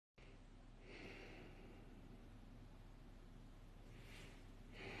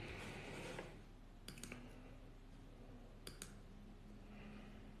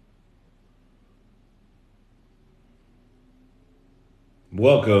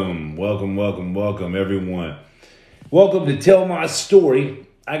Welcome, everyone. Welcome to Tell My Story.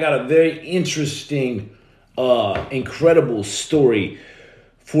 I got a very interesting, incredible story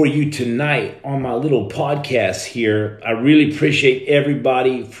for you tonight on my little podcast here. I really appreciate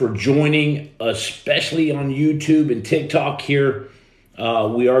everybody for joining, especially on YouTube and TikTok here.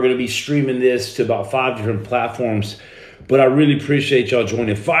 We are going to be streaming this to about 5 different platforms, but I really appreciate y'all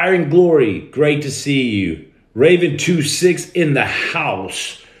joining. Fire and Glory, great to see you. Raven 26 in the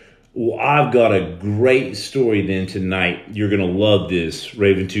house. Well, I've got a great story then tonight. You're going to love this,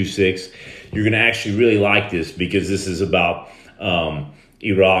 Raven 26. You're going to actually really like this because this is about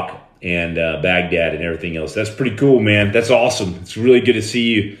Iraq and Baghdad and everything else. That's pretty cool, man. That's awesome. It's really good to see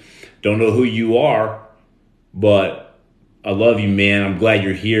you. Don't know who you are, but I love you, man. I'm glad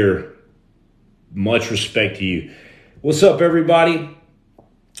you're here. Much respect to you. What's up, everybody?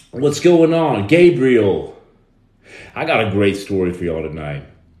 What's going on? Gabriel. I got a great story for y'all tonight.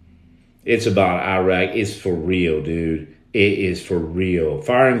 It's about Iraq. It's for real, dude. It is for real.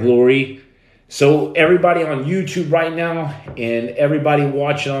 Fire and Glory. So everybody on YouTube right now and everybody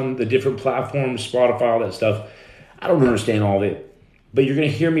watching on the different platforms, Spotify, all that stuff, I don't understand all of it. But you're going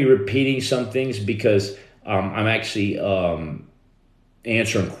to hear me repeating some things because I'm actually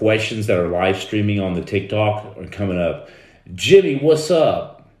answering questions that are live streaming on the TikTok or coming up. Jimmy, what's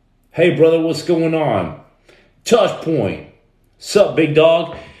up? Hey, brother, what's going on? TOUCHPOINT. Sup, big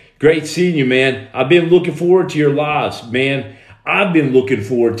dog? Great seeing you, man. I've been looking forward to your lives, man. I've been looking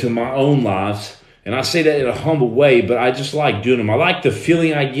forward to my own lives. And I say that in a humble way, but I just like doing them. I like the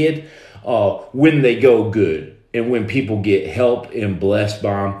feeling I get when they go good and when people get helped and blessed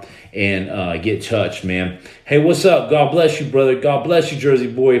by them and get touched, man. Hey, what's up? God bless you, brother. God bless you, Jersey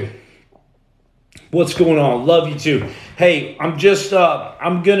boy. What's going on? Love you too. Hey, I'm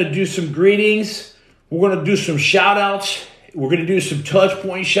going to do some greetings. We're going to do some shout outs. We're going to do some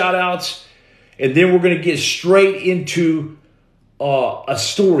TOUCHPOINT shout outs. And then we're going to get straight into a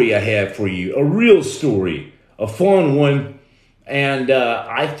story I have for you. A real story. A fun one. And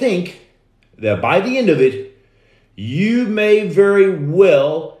I think that by the end of it, you may very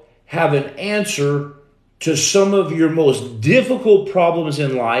well have an answer to some of your most difficult problems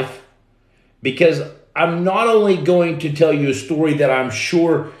in life. Because I'm not only going to tell you a story that I'm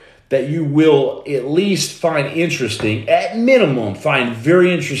sure that you will at least find interesting, at minimum find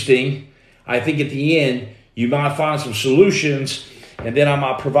very interesting. I think at the end, you might find some solutions, and then I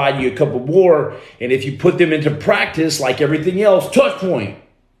might provide you a couple more. And if you put them into practice, like everything else, TOUCHPOINT,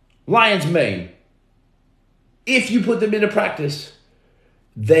 Lion's Mane, if you put them into practice,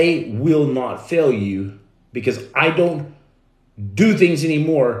 they will not fail you because I don't do things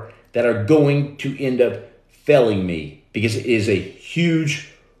anymore that are going to end up failing me because it is a huge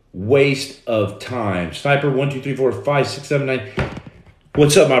waste of time. Sniper 1 2 3 4 5 6 7 9.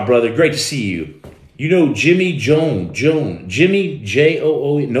 What's up, my brother? Great to see you. You know Jimmy Jimmy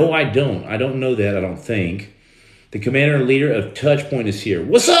Joo. No, I don't. I don't know that. I don't think. The commander and leader of TOUCHPOINT is here.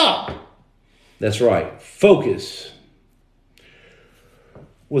 What's up? That's right. Focus.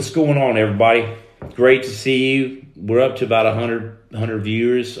 What's going on, everybody? Great to see you. We're up to about 100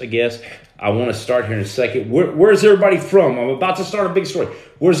 viewers, I guess. I want to start here in a second. Where's everybody from? I'm about to start a big story.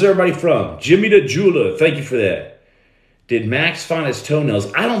 Where's everybody from? Jimmy the Jula, thank you for that. Did Max find his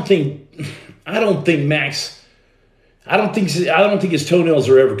toenails? I don't think his toenails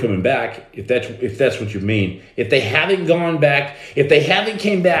are ever coming back. If that's what you mean. If they haven't gone back, if they haven't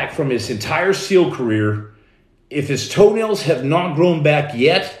came back from his entire SEAL career, if his toenails have not grown back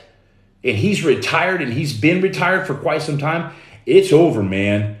yet, and he's retired and he's been retired for quite some time, it's over,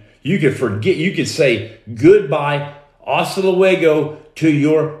 man. You could forget, you could say goodbye, hasta luego to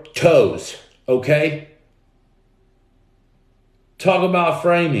your toes, okay? Talk about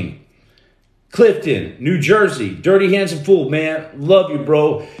framing. Clifton, New Jersey, Dirty Handsome Fool, man. Love you,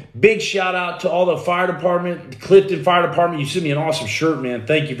 bro. Big shout out to all the fire department, the Clifton Fire Department. You sent me an awesome shirt, man.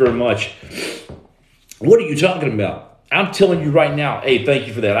 Thank you very much. What are you talking about? I'm telling you right now, hey, thank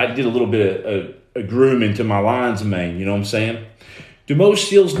you for that. I did a little bit of a grooming to my lion's mane, you know what I'm saying? Do most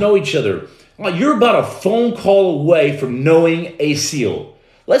SEALs know each other? Well, you're about a phone call away from knowing a SEAL.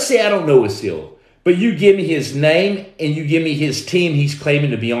 Let's say I don't know a SEAL, but you give me his name and you give me his team he's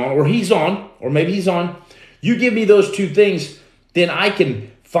claiming to be on, or he's on, or maybe he's on. You give me those two things, then I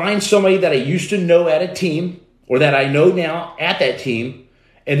can find somebody that I used to know at a team or that I know now at that team,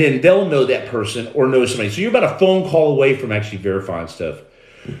 and then they'll know that person or know somebody. So you're about a phone call away from actually verifying stuff.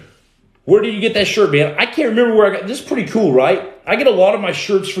 Where did you get that shirt, man? I can't remember where I got. This is pretty cool, right? I get a lot of my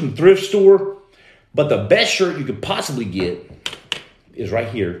shirts from the thrift store, but the best shirt you could possibly get is right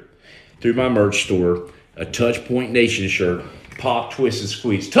here through my merch store, a TOUCHPOINT Nation shirt. pop, twist, and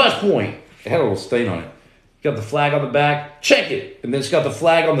squeeze. Touch Point. It had a little stain on it. Got the flag on the back. Check it. And then it's got the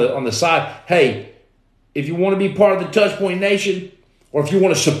flag on the side. Hey, if you want to be part of the Touch Point Nation, or if you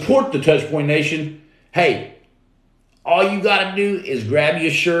want to support the Touch Point Nation, hey, all you got to do is grab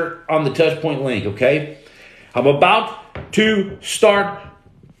your shirt on the Touch Point link, okay? I'm about to start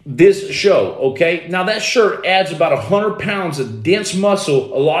this show, okay? Now, that shirt adds about 100 pounds of dense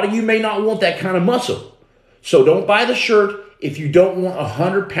muscle. A lot of you may not want that kind of muscle. So don't buy the shirt if you don't want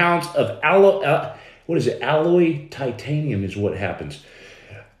 100 pounds of alloy titanium is what happens.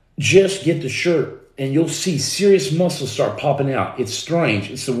 Just get the shirt and you'll see serious muscles start popping out. It's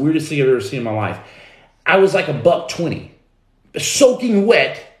strange. It's the weirdest thing I've ever seen in my life. I was like $120, soaking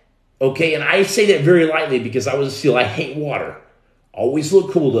wet, okay? And I say that very lightly because I was a SEAL. I hate water. Always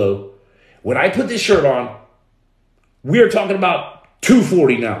look cool, though. When I put this shirt on, we're talking about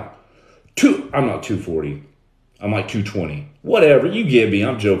 240 now. I'm not 240. I'm like 220. Whatever. You get me.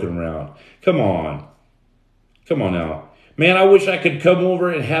 I'm joking around. Come on. Come on now. Man, I wish I could come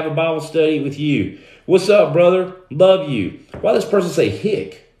over and have a Bible study with you. What's up, brother? Love you. Why does this person say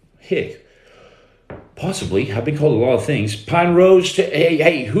hick? Hick. Possibly. I've been called a lot of things. Pine Rose.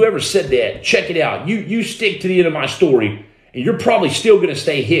 Hey, whoever said that, check it out. You stick to the end of my story, and you're probably still going to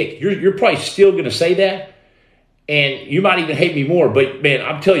stay hick. You're probably still going to say that, and you might even hate me more. But, man,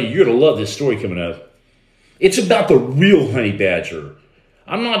 I'm telling you, you're going to love this story coming up. It's about the real honey badger.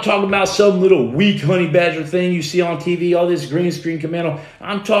 I'm not talking about some little weak honey badger thing you see on TV, all this green screen commando.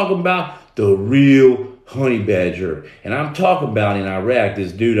 I'm talking about the real honey badger. And I'm talking about in Iraq,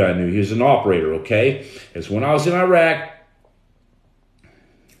 this dude I knew. He was an operator, okay? It's when I was in Iraq.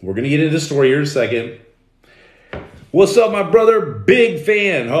 We're going to get into the story here in a second. What's up, my brother? Big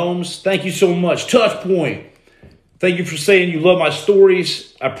fan, Holmes. Thank you so much. Touch Point. Thank you for saying you love my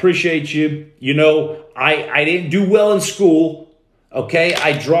stories. I appreciate you. You know, I didn't do well in school. Okay,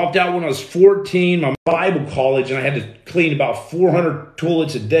 I dropped out when I was 14, my Bible college, and I had to clean about 400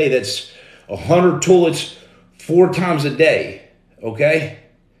 toilets a day. That's 100 toilets 4 times a day, okay?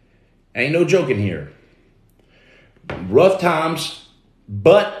 Ain't no joking here. Rough times,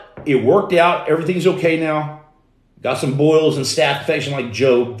 but it worked out. Everything's okay now. Got some boils and staph infection like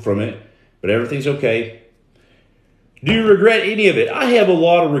Job from it, but everything's okay. Do you regret any of it? I have a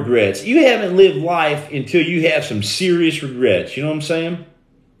lot of regrets. You haven't lived life until you have some serious regrets. You know what I'm saying?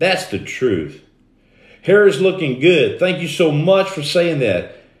 That's the truth. Hair is looking good. Thank you so much for saying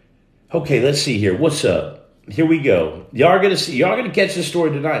that. Okay, let's see here. What's up? Here we go. Y'all are gonna catch this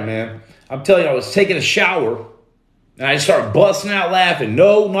story tonight, man. I'm telling you, I was taking a shower and I started busting out laughing.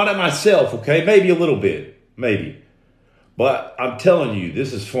 No, not at myself, okay? Maybe a little bit. Maybe. But I'm telling you,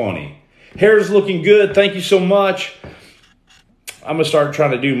 this is funny. Hair is looking good. Thank you so much. I'm going to start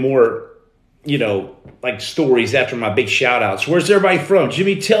trying to do more, like stories after my big shout outs. Where's everybody from?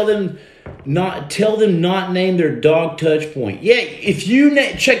 Jimmy, tell them not name their dog Touch Point. Yeah, if you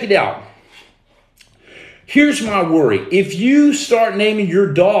check it out. Here's my worry. If you start naming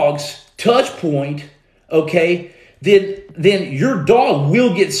your dogs Touch Point, okay, then your dog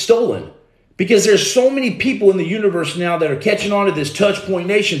will get stolen. Because there's so many people in the universe now that are catching on to this Touch Point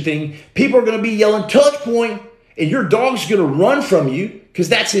Nation thing. People are going to be yelling Touch Point, and your dog's going to run from you because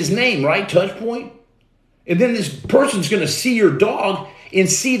that's his name, right? Touch Point. And then this person's going to see your dog and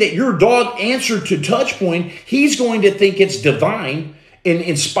see that your dog answered to Touch Point. He's going to think it's divine and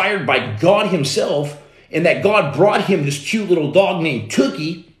inspired by God himself, and that God brought him this cute little dog named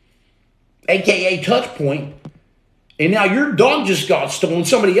Tookie, a.k.a. Touch Point. And now your dog just got stolen.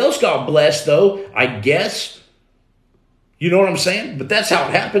 Somebody else got blessed, though, I guess. You know what I'm saying? But that's how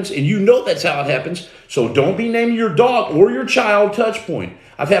it happens, and you know that's how it happens. So don't be naming your dog or your child Touch Point.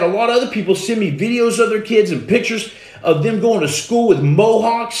 I've had a lot of other people send me videos of their kids and pictures of them going to school with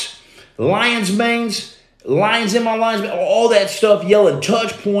mohawks, lion's manes, lions in my lion's mane, all that stuff, yelling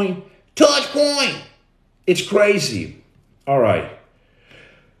Touch Point, Touch Point. It's crazy. All right.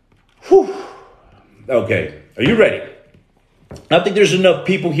 Whew. Okay. Are you ready? I think there's enough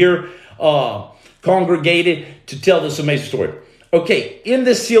people here congregated to tell this amazing story. Okay, in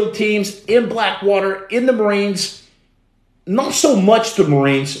the SEAL teams, in Blackwater, in the Marines, not so much the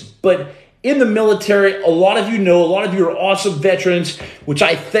Marines, but in the military, a lot of you know, a lot of you are awesome veterans, which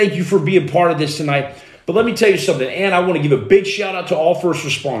I thank you for being part of this tonight. But let me tell you something, and I want to give a big shout out to all first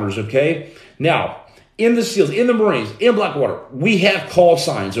responders, okay? Now, in the SEALs, in the Marines, in Blackwater, we have call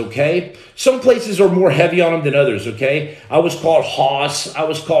signs, okay? Some places are more heavy on them than others, okay? I was called Hoss. I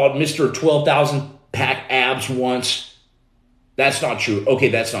was called Mr. 12,000 pack abs once. That's not true. Okay,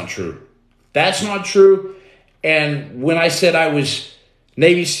 that's not true. That's not true. And when I said I was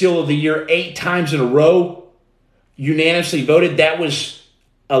Navy SEAL of the Year 8 times in a row, unanimously voted, that was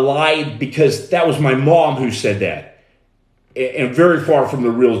a lie because that was my mom who said that. And very far from the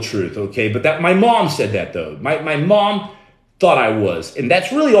real truth, okay? But that my mom said that, though. My mom thought I was. And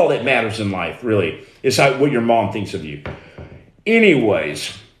that's really all that matters in life, really, is what your mom thinks of you.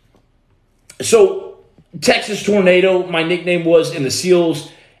 Anyways, so Texas Tornado, my nickname was, in the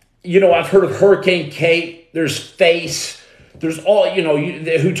SEALs. You know, I've heard of Hurricane Kate. There's Face. There's all,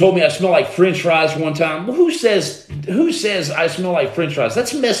 who told me I smell like French fries one time. Well, who says I smell like French fries?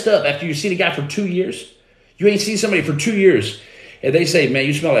 That's messed up after you see the guy for 2 years. You ain't seen somebody for 2 years, and they say, man,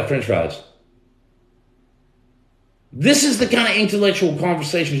 you smell like French fries. This is the kind of intellectual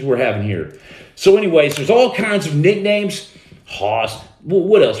conversations we're having here. So anyways, there's all kinds of nicknames. Hoss. Well,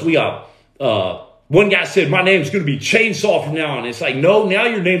 what else? We got, one guy said, my name's going to be Chainsaw from now on. It's like, no, now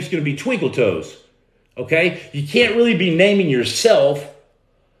your name's going to be Twinkle Toes. Okay? You can't really be naming yourself.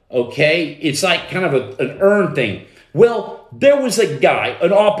 Okay? It's like kind of an earned thing. Well, there was a guy,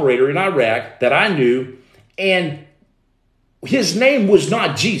 an operator in Iraq that I knew, and his name was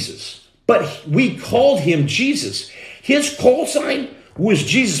not Jesus, but we called him Jesus. His call sign was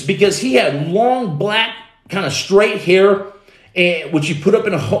Jesus because he had long, black, kind of straight hair, which he put up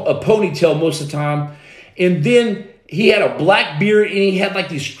in a ponytail most of the time. And then he had a black beard, and he had like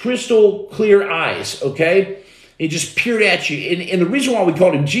these crystal clear eyes, okay? He just peered at you. And the reason why we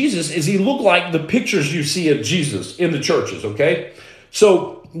called him Jesus is he looked like the pictures you see of Jesus in the churches, okay?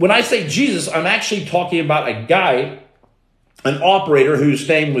 So when I say Jesus, I'm actually talking about a guy, an operator whose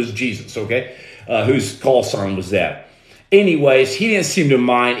name was Jesus, okay? Whose call sign was that. Anyways, he didn't seem to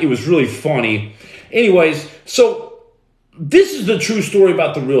mind. It was really funny. Anyways, so this is the true story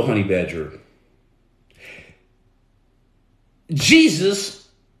about the real honey badger. Jesus,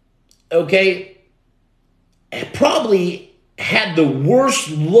 okay, probably had the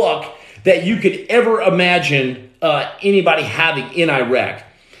worst luck that you could ever imagine anybody having in Iraq.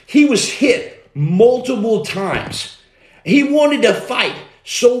 He was hit multiple times. He wanted to fight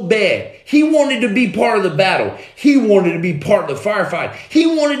so bad. He wanted to be part of the battle. He wanted to be part of the firefight. He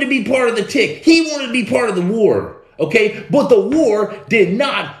wanted to be part of the tick. He wanted to be part of the war, okay? But the war did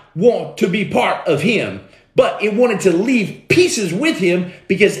not want to be part of him. But it wanted to leave pieces with him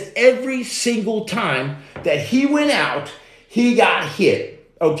because every single time that he went out, he got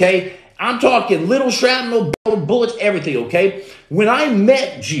hit, okay? I'm talking little shrapnel, bullets, everything, okay? When I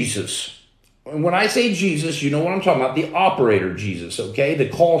met Jesus, and when I say Jesus, you know what I'm talking about, the operator Jesus, okay? The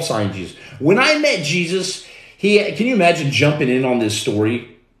call sign Jesus. When I met Jesus, can you imagine jumping in on this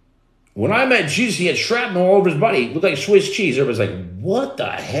story? When I met Jesus, he had shrapnel all over his body. It looked like Swiss cheese. Everybody's like, what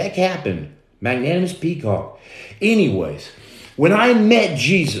the heck happened? Magnanimous peacock. Anyways, when I met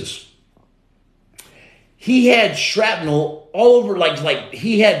Jesus, he had shrapnel all over, like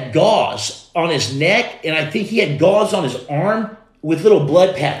he had gauze on his neck, and I think he had gauze on his arm with little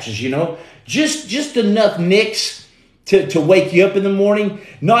blood patches, just enough nicks to wake you up in the morning,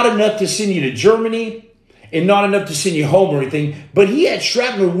 not enough to send you to Germany, and not enough to send you home or anything, but he had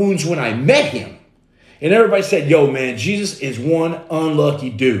shrapnel wounds when I met him. And everybody said, yo, man, Jesus is one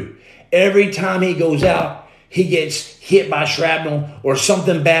unlucky dude. Every time he goes out, he gets hit by shrapnel or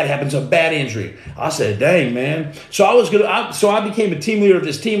something bad happens, a bad injury. I said, dang, man. So I became a team leader of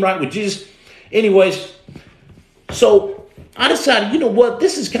this team, right, with Jesus. Anyways, so I decided, you know what,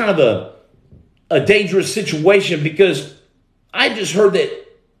 this is kind of a dangerous situation because I just heard that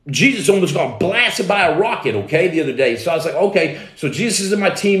Jesus almost got blasted by a rocket, okay, the other day. So I was like, okay, so Jesus is in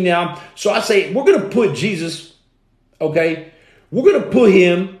my team now. So I say, we're going to put Jesus, okay, we're going to put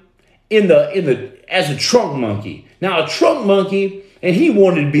him as a trunk monkey. Now, a trunk monkey, and he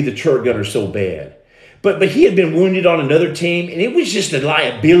wanted to be the turret gunner so bad. But he had been wounded on another team, and it was just a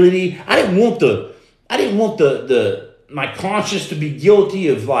liability. I didn't want my conscience to be guilty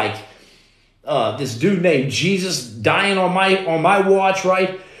of this dude named Jesus dying on my watch,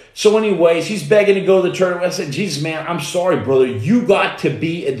 right? So anyways, he's begging to go to the turret. I said, Jesus, man, I'm sorry, brother. You got to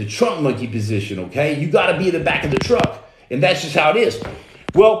be in the trunk monkey position, okay? You got to be in the back of the truck. And that's just how it is.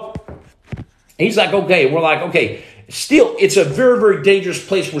 Well, he's like, okay. We're like, okay. Still, it's a very, very dangerous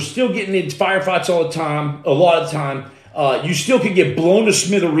place. We're still getting into firefights all the time, a lot of the time. You still can get blown to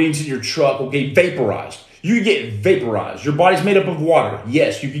smithereens in your truck, okay, vaporized. You can get vaporized. Your body's made up of water.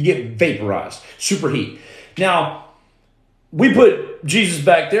 Yes, you can get vaporized, superheat. Now, we put Jesus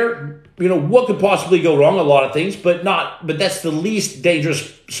back there. What could possibly go wrong? A lot of things, but that's the least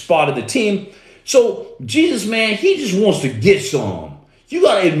dangerous spot of the team. So Jesus, man, he just wants to get some. You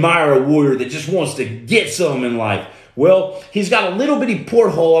got to admire a warrior that just wants to get some in life. Well, he's got a little bitty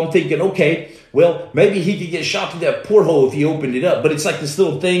porthole. I'm thinking, okay, Well, maybe he could get shot through that porthole if he opened it up. But it's like this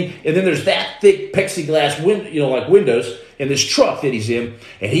little thing, and then there's that thick plexiglass window, like windows, in this truck that he's in,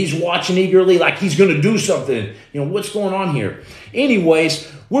 and he's watching eagerly like he's going to do something. What's going on here?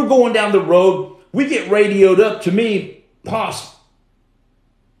 Anyways, we're going down the road. We get radioed up to me, Hoss,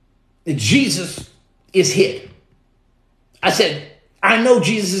 Jesus is hit. I said, I know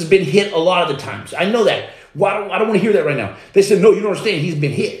Jesus has been hit a lot of the times. I know that. I don't want to hear that right now. They said, no, you don't understand. He's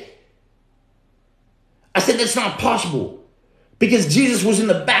been hit. I said, that's not possible. Because Jesus was in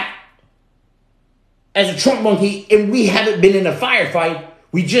the back as a trunk monkey, and we haven't been in a firefight.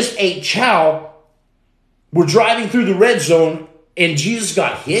 We just ate chow. We're driving through the red zone, and Jesus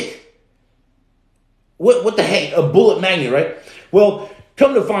got hit? What the heck? A bullet magnet, right? Well,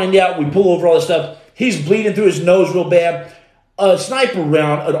 come to find out, we pull over all this stuff. He's bleeding through his nose real bad. A sniper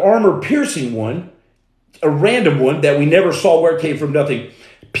round, an armor-piercing one, a random one that we never saw where it came from, nothing,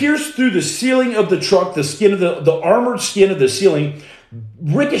 pierced through the ceiling of the truck, the skin of the armored skin of the ceiling,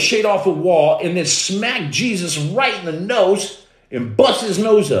 ricocheted off a wall, and then smacked Jesus right in the nose and bust his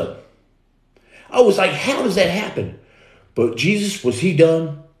nose up. I was like, how does that happen? But Jesus, was he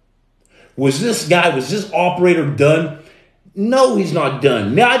done? Was this operator done? No, he's not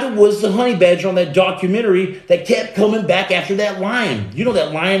done. Neither was the honey badger on that documentary that kept coming back after that lion. You know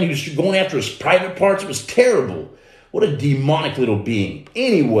that lion, he was going after his private parts? It was terrible. What a demonic little being.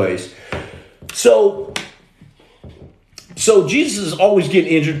 Anyways, so Jesus is always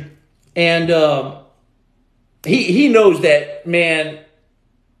getting injured. And he knows that, man,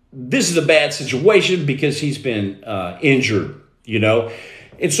 this is a bad situation because he's been injured,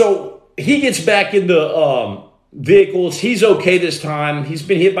 And so he gets back in the vehicles. He's okay this time. He's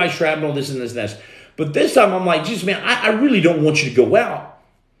been hit by shrapnel, this and this and that. But this time I'm like, Jesus, man, I really don't want you to go out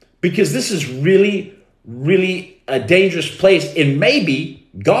because this is really, really a dangerous place. And maybe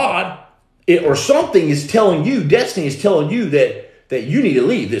God or something is telling you, destiny is telling you that you need to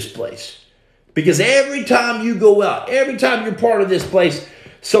leave this place. Because every time you go out, every time you're part of this place,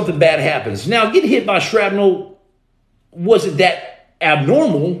 something bad happens. Now, getting hit by shrapnel wasn't that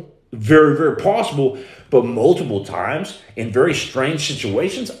abnormal. Very, very possible, but multiple times in very strange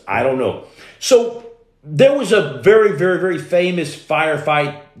situations, I don't know. So there was a very, very, very famous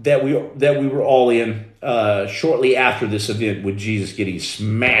firefight that we were all in shortly after this event with Jesus getting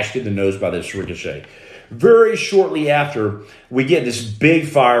smashed in the nose by this ricochet. Very shortly after, we get this big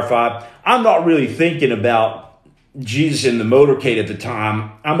firefight. I'm not really thinking about Jesus in the motorcade at the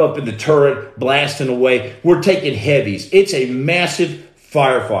time. I'm up in the turret, blasting away. We're taking heavies. It's a massive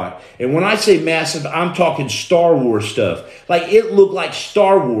firefight. And when I say massive, I'm talking Star Wars stuff. Like, it looked like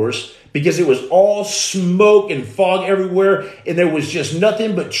Star Wars because it was all smoke and fog everywhere, and there was just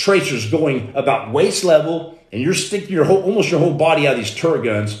nothing but tracers going about waist level, and you're sticking almost your whole body out of these turret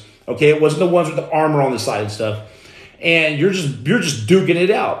guns. Okay, it wasn't the ones with the armor on the side and stuff. And you're just duking it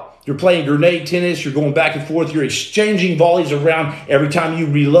out. You're playing grenade tennis. You're going back and forth. You're exchanging volleys around every time you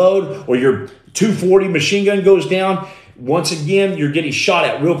reload or your 240 machine gun goes down. Once again, you're getting shot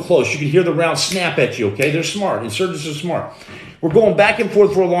at real close. You can hear the round snap at you, okay? They're smart. Insurgents are smart. We're going back and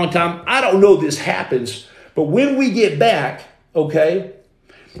forth for a long time. I don't know this happens, but when we get back, okay,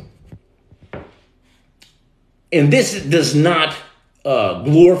 and this does not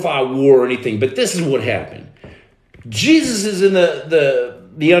glorify war or anything, but this is what happened. Jesus is in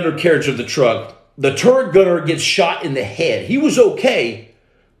the undercarriage of the truck. The turret gunner gets shot in the head. He was okay,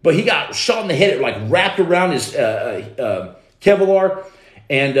 but he got shot in the head. It like wrapped around his Kevlar,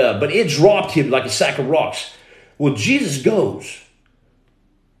 and but it dropped him like a sack of rocks. Well, Jesus goes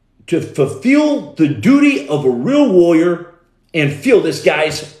to fulfill the duty of a real warrior and fill this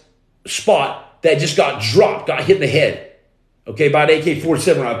guy's spot that just got dropped, got hit in the head, okay, by an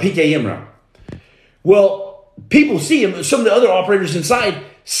AK-47 round, a PKM round. Well, people see him. Some of the other operators inside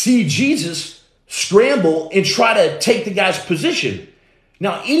see Jesus scramble and try to take the guy's position.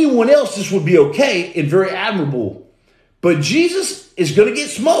 Now, anyone else, this would be okay and very admirable. But Jesus is going to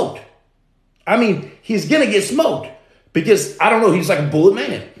get smoked. I mean, he's going to get smoked because, I don't know, he's like a bullet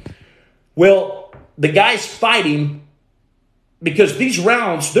magnet. Well, the guy's fighting because these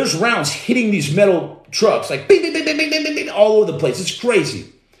rounds, there's rounds hitting these metal trucks like beep, beep, beep, beep, beep, beep, beep, all over the place. It's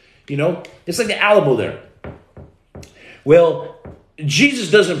crazy. It's like the Alamo there. Well,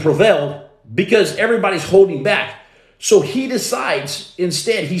 Jesus doesn't prevail because everybody's holding back. So he decides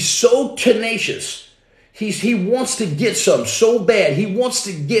instead, he's so tenacious. He wants to get some so bad. He wants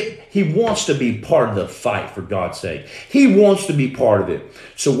to be part of the fight, for God's sake. He wants to be part of it.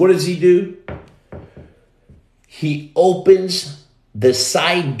 So what does he do? He opens the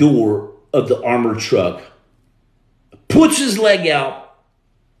side door of the armored truck, puts his leg out,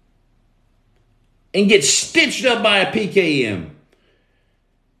 and gets stitched up by a PKM.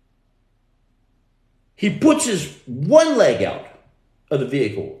 He puts his one leg out of the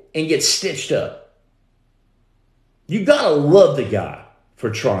vehicle and gets stitched up. You got to love the guy for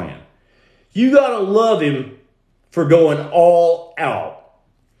trying. You got to love him for going all out.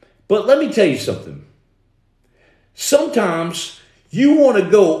 But let me tell you something. Sometimes you want to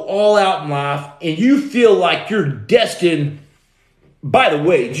go all out in life and you feel like you're destined. By the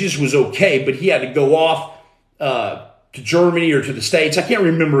way, Jesus was okay, but he had to go off to Germany or to the States. I can't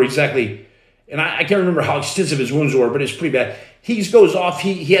remember exactly. And I can't remember how extensive his wounds were, but it's pretty bad. He goes off.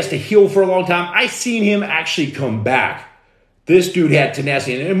 He has to heal for a long time. I seen him actually come back. This dude had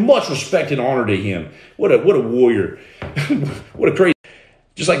tenacity and much respect and honor to him. What a warrior. What a crazy.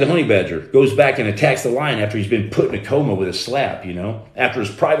 Just like the honey badger goes back and attacks the lion after he's been put in a coma with a slap, after his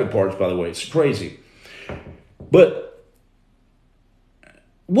private parts, by the way. It's crazy. But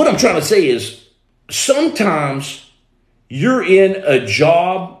what I'm trying to say is sometimes you're in a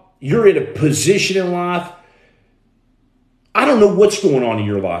job, you're in a position in life. I don't know what's going on in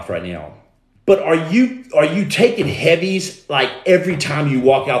your life right now, but are you taking heavies like every time you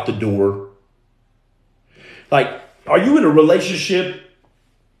walk out the door? Like, are you in a relationship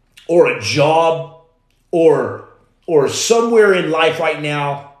or a job or somewhere in life right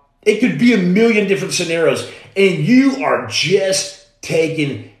now? It could be a million different scenarios, and you are just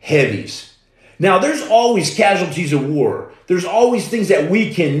taking heavies. Now, there's always casualties of war. There's always things that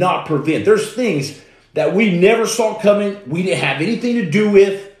we cannot prevent. There's things that we never saw coming, we didn't have anything to do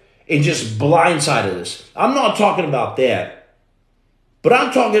with, and just blindsided us. I'm not talking about that. But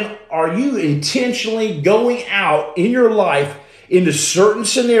I'm talking, are you intentionally going out in your life into certain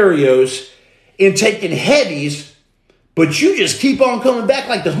scenarios and taking heavies, but you just keep on coming back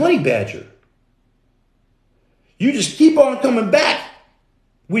like the honey badger? You just keep on coming back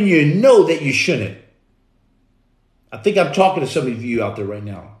when you know that you shouldn't. I think I'm talking to some of you out there right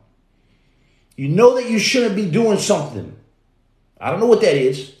now. You know that you shouldn't be doing something. I don't know what that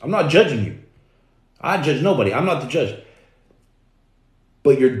is. I'm not judging you. I judge nobody. I'm not the judge.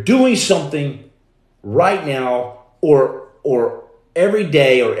 But you're doing something right now or every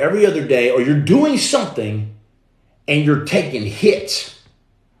day or every other day, or you're doing something and you're taking hits.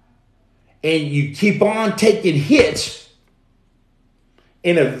 And you keep on taking hits.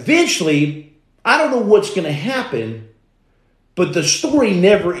 And eventually, I don't know what's going to happen, but the story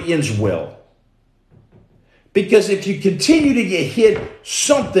never ends well. Because if you continue to get hit,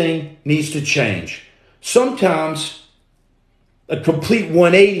 something needs to change. Sometimes a complete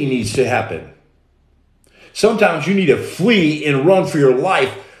 180 needs to happen. Sometimes you need to flee and run for your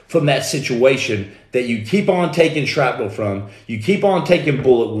life from that situation that you keep on taking shrapnel from, you keep on taking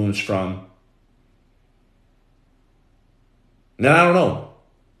bullet wounds from. Now, I don't know.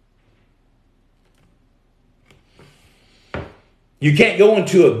 You can't go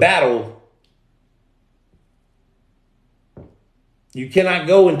into a battle. You cannot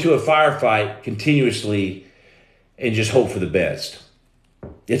go into a firefight continuously and just hope for the best.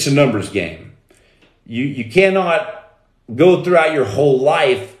 It's a numbers game. You cannot go throughout your whole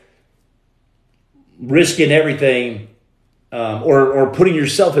life risking everything or putting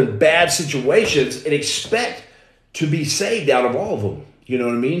yourself in bad situations and expect to be saved out of all of them. You know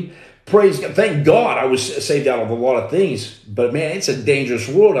what I mean? Praise God. Thank God I was saved out of a lot of things. But man, it's a dangerous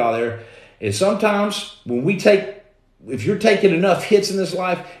world out there. And sometimes if you're taking enough hits in this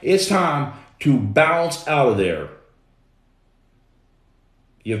life, it's time to bounce out of there.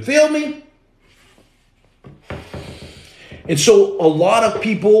 You feel me? And so a lot of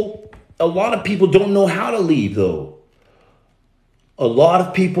people don't know how to leave, though. A lot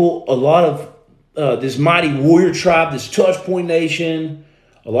of this mighty warrior tribe, this TOUCHPOINT nation,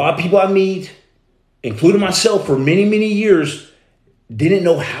 a lot of people I meet, including myself for many, many years, didn't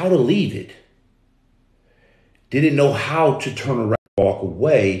know how to leave it. Didn't know how to turn around and walk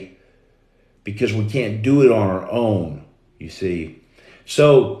away because we can't do it on our own, you see.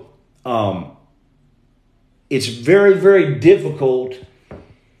 So it's very, very difficult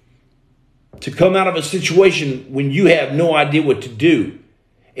to come out of a situation when you have no idea what to do.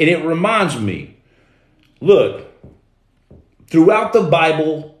 And it reminds me, look, throughout the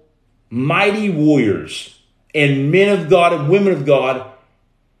Bible, mighty warriors and men of God and women of God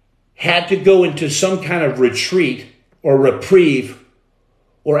had to go into some kind of retreat or reprieve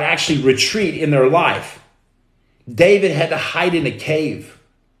or actually retreat in their life. David had to hide in a cave.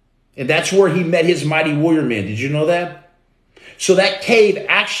 And that's where he met his mighty warrior men. Did you know that? So that cave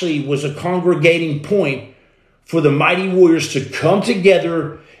actually was a congregating point for the mighty warriors to come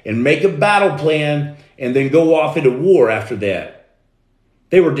together and make a battle plan and then go off into war after that.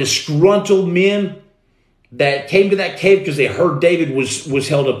 They were disgruntled men that came to that cave because they heard David was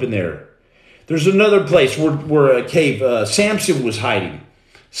held up in there. There's another place where a cave, Samson was hiding.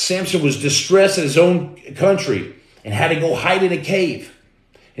 Samson was distressed in his own country and had to go hide in a cave.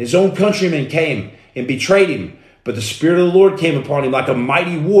 His own countrymen came and betrayed him. But the Spirit of the Lord came upon him like a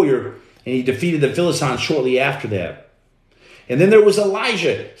mighty warrior, and he defeated the Philistines shortly after that. And then there was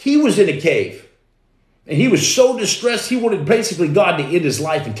Elijah. He was in a cave. And he was so distressed, he wanted basically God to end his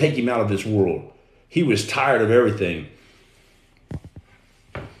life and take him out of this world. He was tired of everything.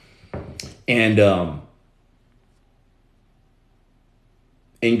 And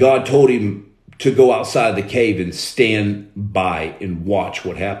God told him to go outside the cave and stand by and watch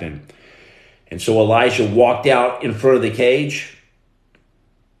what happened. And so Elijah walked out in front of the cage,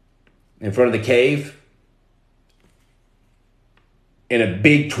 in front of the cave, and a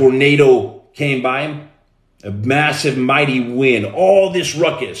big tornado came by him, a massive, mighty wind, all this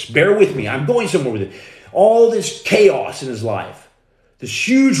ruckus. Bear with me, I'm going somewhere with it. All this chaos in his life, this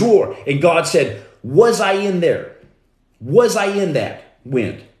huge roar. And God said, was I in there? Was I in that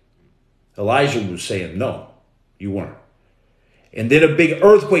wind? Elijah was saying, no, you weren't. And then a big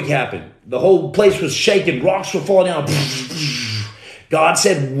earthquake happened. The whole place was shaking. Rocks were falling down. God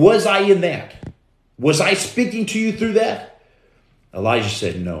said, was I in that? Was I speaking to you through that? Elijah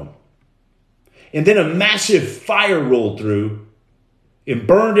said, no. And then a massive fire rolled through and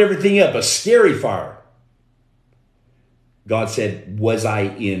burned everything up, a scary fire. God said, was I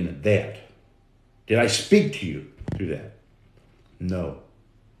in that? Did I speak to you through that? No.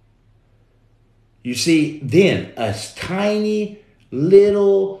 You see, then a tiny,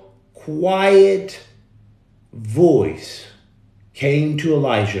 little, quiet voice came to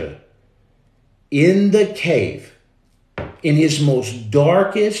Elijah in the cave, in his most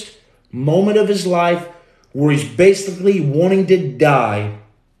darkest moment of his life, where he's basically wanting to die.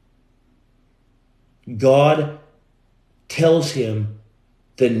 God tells him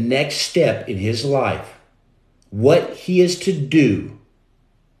the next step in his life, what he is to do.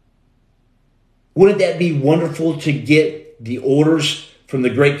 Wouldn't that be wonderful to get the orders from the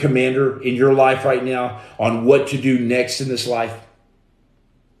great commander in your life right now on what to do next in this life?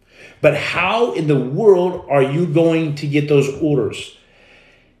 But how in the world are you going to get those orders?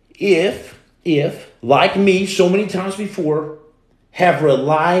 If, like me so many times before, have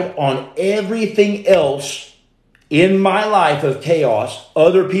relied on everything else in my life of chaos,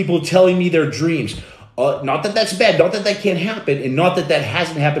 other people telling me their dreams. Not that that's bad, not that that can't happen, and not that that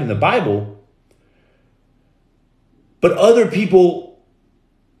hasn't happened in the Bible. But other people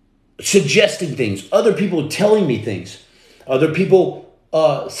suggesting things, other people telling me things, other people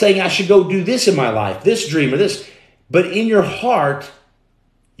saying I should go do this in my life, this dream or this. But in your heart,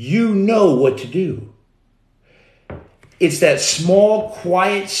 you know what to do. It's that small,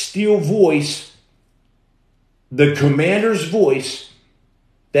 quiet, still voice, the commander's voice,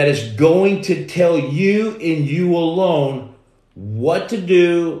 that is going to tell you and you alone what to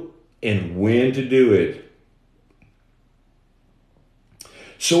do and when to do it.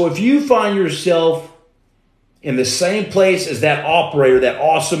 So if you find yourself in the same place as that operator, that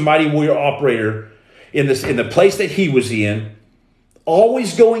awesome mighty warrior operator, in the place that he was in,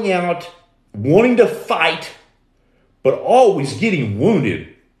 always going out, wanting to fight, but always getting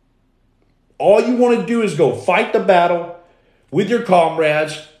wounded. All you want to do is go fight the battle with your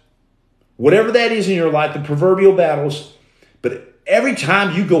comrades, whatever that is in your life, the proverbial battles. But every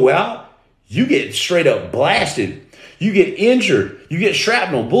time you go out, you get straight up blasted. You get injured. You get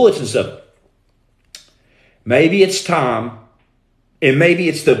shrapnel, bullets and stuff. Maybe it's time, and maybe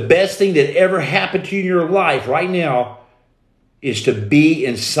it's the best thing that ever happened to you in your life right now, is to be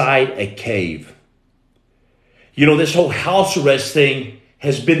inside a cave. You know, this whole house arrest thing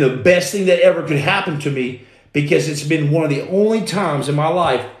has been the best thing that ever could happen to me, because it's been one of the only times in my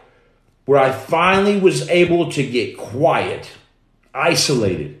life where I finally was able to get quiet,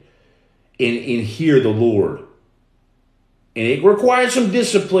 isolated, and hear the Lord. And it requires some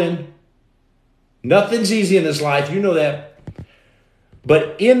discipline. Nothing's easy in this life, you know that.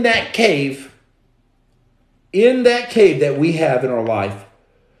 But in that cave that we have in our life,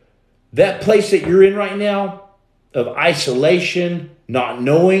 that place that you're in right now of isolation, not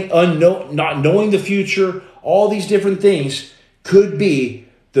knowing the future, all these different things, could be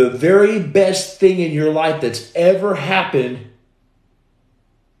the very best thing in your life that's ever happened,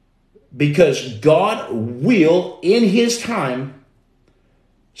 because God will, in his time,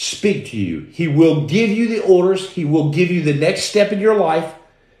 speak to you. He will give you the orders. He will give you the next step in your life.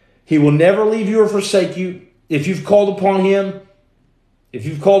 He will never leave you or forsake you. If you've called upon him, if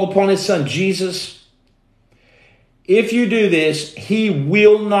you've called upon his son Jesus, If you do this, he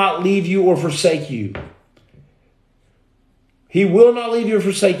will not leave you or forsake you. He will not leave you or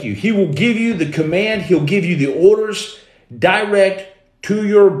forsake you. He will give you the command. He'll give you the orders direct to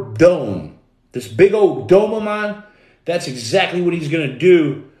your dome. This big old dome of mine, that's exactly what he's going to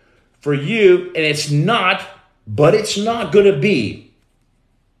do for you. And it's not going to be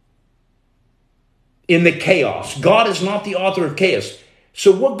in the chaos. God is not the author of chaos.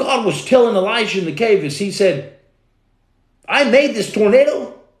 So what God was telling Elijah in the cave is he said, I made this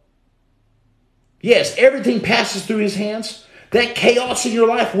tornado. Yes, everything passes through his hands. That chaos in your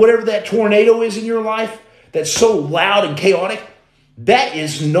life, whatever that tornado is in your life, that's so loud and chaotic, that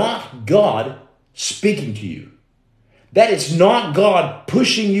is not God speaking to you. That is not God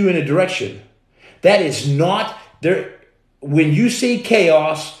pushing you in a direction. That is not there. When you see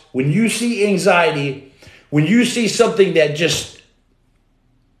chaos, when you see anxiety, when you see something that just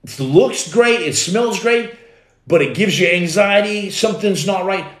looks great, it smells great, but it gives you anxiety, something's not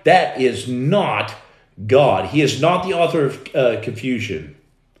right, that is not God. He is not the author of confusion.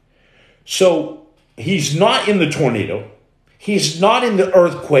 So he's not in the tornado. He's not in the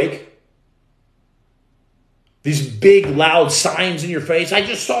earthquake. These big, loud signs in your face. I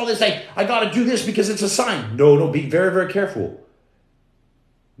just saw this. I got to do this because it's a sign. No, be very, very careful.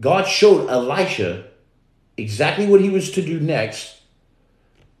 God showed Elisha exactly what he was to do next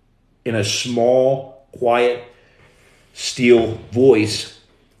in a small, quiet, still voice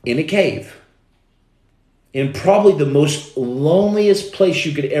in a cave. In probably the most loneliest place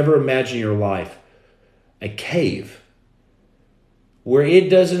you could ever imagine in your life. A cave. Where it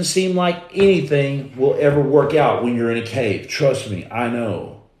doesn't seem like anything will ever work out when you're in a cave. Trust me, I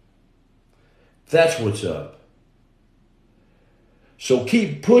know. That's what's up. So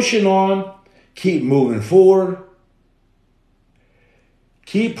keep pushing on. Keep moving forward.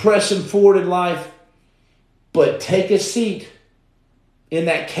 Keep pressing forward in life. But take a seat in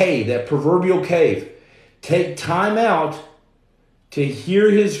that cave, that proverbial cave. Take time out to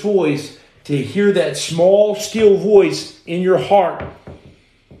hear his voice, to hear that small, still voice in your heart.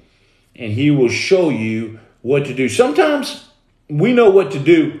 And he will show you what to do. Sometimes we know what to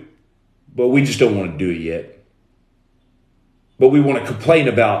do, but we just don't want to do it yet. But we want to complain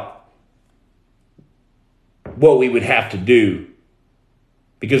about what we would have to do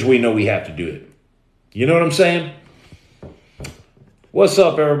because we know we have to do it. You know what I'm saying? What's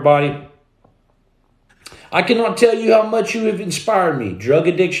up, everybody? I cannot tell you how much you have inspired me. Drug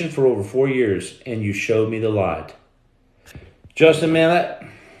addiction for over 4 years, and you showed me the light. Justin,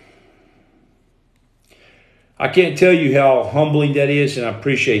 man, I can't tell you how humbling that is, and I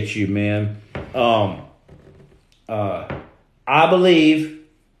appreciate you, man. I believe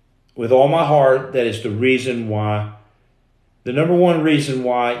with all my heart that is the reason why, the number one reason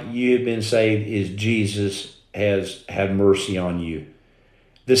why you have been saved is Jesus has had mercy on you.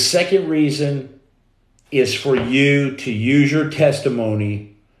 The second reason is for you to use your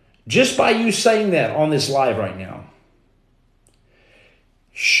testimony just by you saying that on this live right now.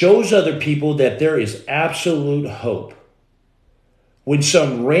 Shows other people that there is absolute hope. When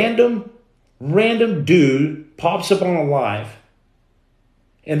some random dude pops up on a live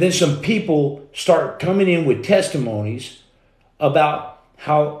and then some people start coming in with testimonies about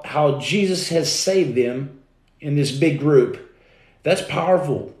how Jesus has saved them in this big group, that's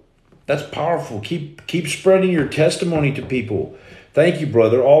powerful. That's powerful. Keep spreading your testimony to people. Thank you,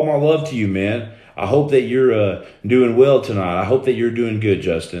 brother. All my love to you, man. I hope that you're doing well tonight. I hope that you're doing good,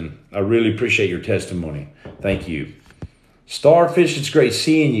 Justin. I really appreciate your testimony. Thank you. Starfish, it's great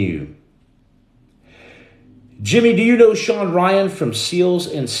seeing you. Jimmy, do you know Sean Ryan from SEALs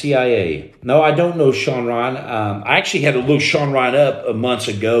and CIA? No, I don't know Sean Ryan. I actually had to look Sean Ryan up months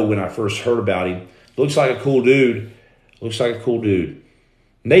ago when I first heard about him. Looks like a cool dude. Looks like a cool dude.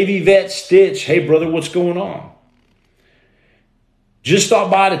 Navy vet Stitch. Hey, brother, what's going on? Just stopped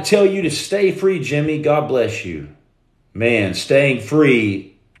by to tell you to stay free, Jimmy. God bless you. Man, staying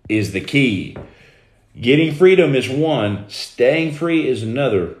free is the key. Getting freedom is one. Staying free is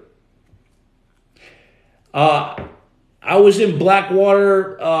another. I was in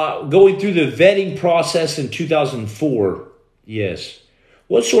Blackwater going through the vetting process in 2004. Yes.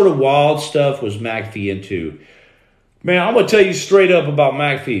 What sort of wild stuff was McAfee into? Man, I'm going to tell you straight up about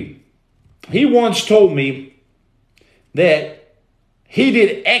McAfee. He once told me that he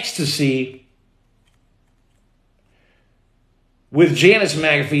did ecstasy with Janice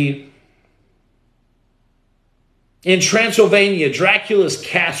McAfee in Transylvania, Dracula's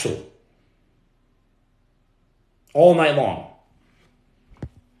castle, all night long.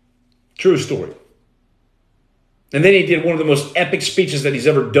 True story. And then he did one of the most epic speeches that he's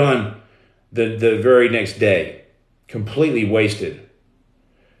ever done the very next day. Completely wasted.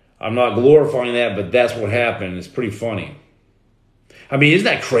 I'm not glorifying that, but that's what happened. It's pretty funny. I mean, isn't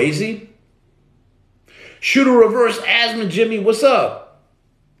that crazy? Shooter reverse asthma, Jimmy, what's up?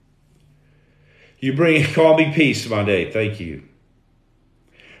 Call me peace to my day. Thank you.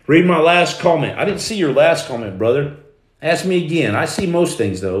 Read my last comment. I didn't see your last comment, brother. Ask me again. I see most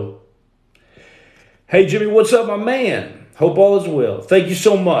things, though. Hey, Jimmy, what's up, my man? Hope all is well. Thank you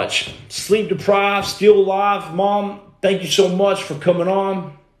so much. Sleep deprived, still alive. Mom, thank you so much for coming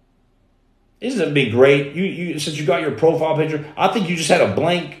on. Isn't it been great? You since you got your profile picture, I think you just had a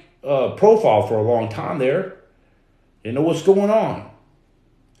blank profile for a long time there. Didn't know what's going on.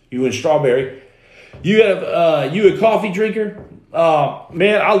 You and Strawberry. You a coffee drinker?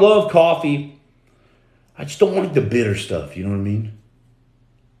 Man, I love coffee. I just don't like the bitter stuff. You know what I mean?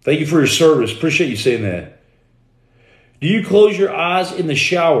 Thank you for your service. Appreciate you saying that. Do you close your eyes in the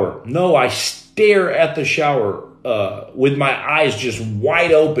shower? No, I stare at the shower with my eyes just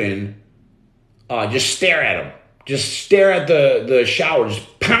wide open. Just stare at them. Just stare at the shower,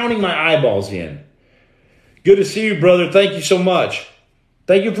 just pounding my eyeballs in. Good to see you, brother. Thank you so much.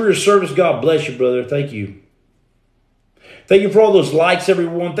 Thank you for your service. God bless you, brother. Thank you. Thank you for all those likes,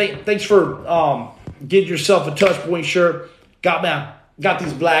 everyone. Thanks for getting yourself a TouchPoint shirt. Got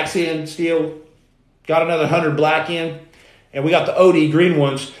these blacks in still. Got another 100 black in. And we got the OD green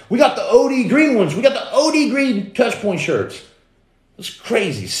ones. We got the OD green green TouchPoint shirts. That's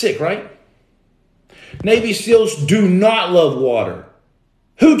crazy. Sick, right? Navy SEALs do not love water.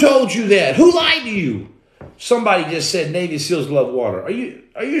 Who told you that? Who lied to you? Somebody just said Navy SEALs love water. Are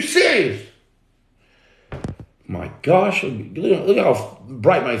you serious? My gosh, look how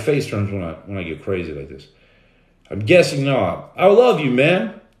bright my face turns when I get crazy like this. I'm guessing not. I love you,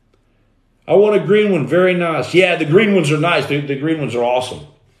 man. I want a green one. Very nice. Yeah, the green ones are nice. The green ones are awesome.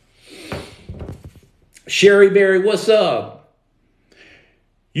 Sherry Berry, what's up?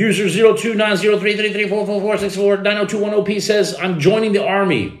 User 0290333444649021OP says, I'm joining the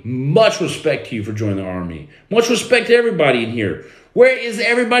Army. Much respect to you for joining the Army. Much respect to everybody in here. Where is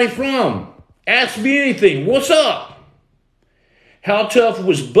everybody from? Ask me anything. What's up? How tough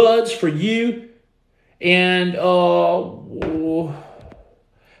was Buds for you? And how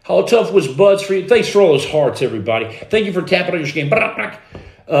tough was Buds for you? Thanks for all those hearts, everybody. Thank you for tapping on your screen.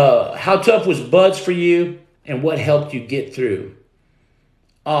 How tough was Buds for you? And what helped you get through?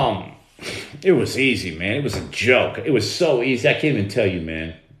 It was easy, man. It was a joke. It was so easy. I can't even tell you,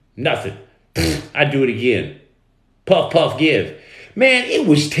 man. Nothing. I'd do it again. Puff, puff, give. Man, it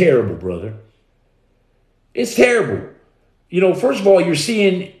was terrible, brother. It's terrible. You know, first of all, you're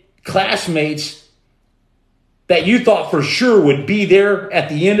seeing classmates that you thought for sure would be there at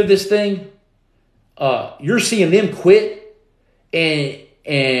the end of this thing. You're seeing them quit, and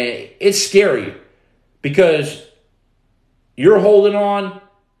it's scary because you're holding on.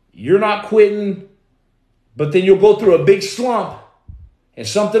 You're not quitting, but then you'll go through a big slump and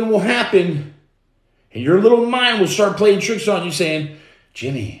something will happen and your little mind will start playing tricks on you saying,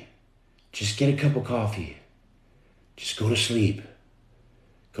 Jimmy, just get a cup of coffee. Just go to sleep.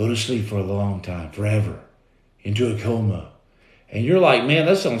 Go to sleep for a long time, forever, into a coma. And you're like, man,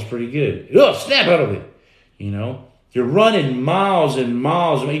 that sounds pretty good. Oh, snap out of it. You know, you're running miles and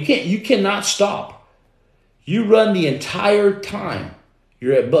miles. You cannot stop. You run the entire time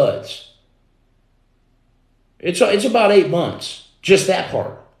you're at Buds. It's about 8 months. Just that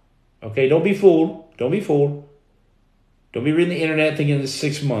part. Okay, don't be fooled. Don't be fooled. Don't be reading the internet thinking it's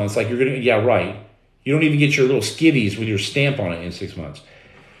 6 months. Like you're going to, yeah, right. You don't even get your little skivvies with your stamp on it in 6 months.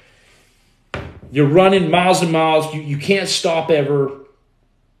 You're running miles and miles. You can't stop ever.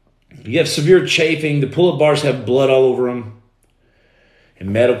 You have severe chafing. The pull-up bars have blood all over them.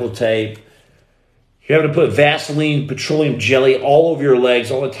 And medical tape. You're having to put Vaseline, petroleum jelly all over your legs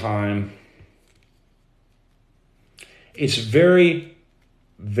all the time. It's very,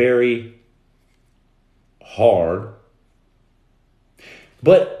 very hard.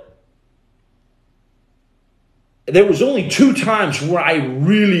 But there was only 2 times where I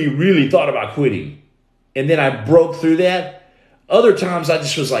really, really thought about quitting. And then I broke through that. Other times I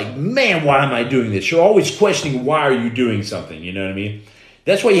just was like, man, why am I doing this? You're always questioning, why are you doing something? You know what I mean?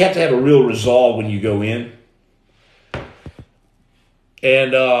 That's why you have to have a real resolve when you go in.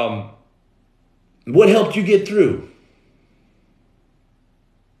 And what helped you get through?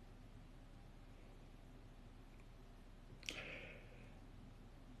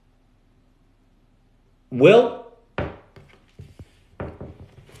 Well,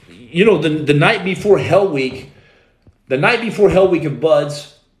 you know, the night before Hell Week of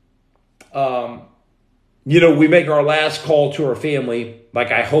Buds, you know, we make our last call to our family. Like,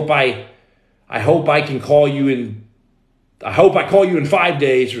 I hope I can call you in I hope I call you in 5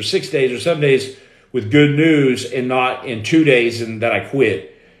 days or 6 days or 7 days with good news and not in 2 days and that I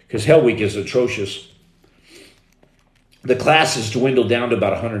quit, because Hell Week is atrocious. The classes dwindled down to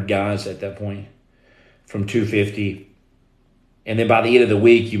about 100 guys at that point from 250. And then by the end of the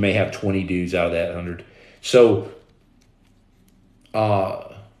week, you may have 20 dudes out of that 100. So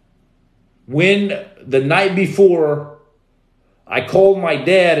when the night before, I called my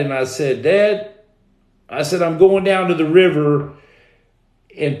dad and I said, Dad, I said, I'm going down to the river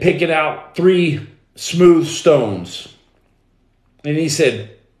and picking out 3 smooth stones. And he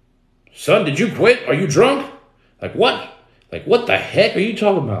said, son, did you quit? Are you drunk? Like what? Like what the heck are you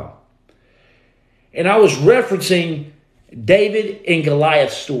talking about? And I was referencing David and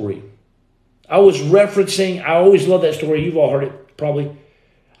Goliath's story. I always love that story. You've all heard it probably.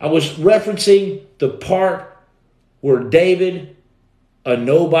 I was referencing the part where David, a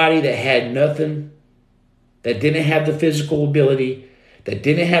nobody that had nothing, that didn't have the physical ability, that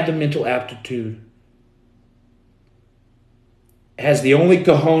didn't have the mental aptitude, has the only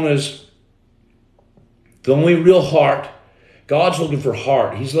cojones, the only real heart. God's looking for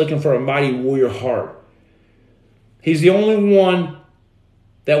heart. He's looking for a mighty warrior heart. He's the only one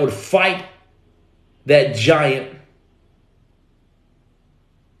that would fight that giant.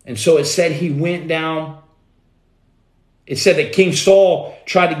 And so it said he went down. It said that King Saul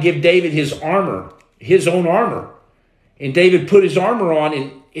tried to give David his armor, his own armor. And David put his armor on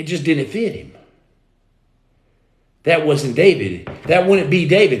and it just didn't fit him. That wasn't David. That wouldn't be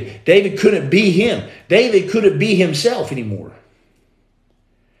David. David couldn't be him. David couldn't be himself anymore.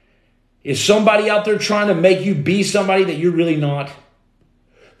 Is somebody out there trying to make you be somebody that you're really not?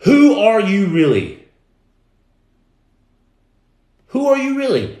 Who are you really? Who are you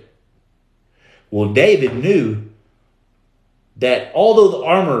really? Well, David knew that although the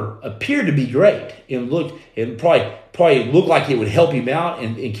armor appeared to be great and probably looked like it would help him out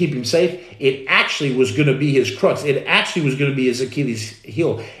and keep him safe, it actually was going to be his crux. It actually was going to be his Achilles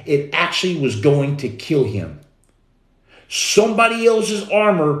heel. It actually was going to kill him. Somebody else's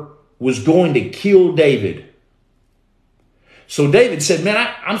armor was going to kill David. So David said,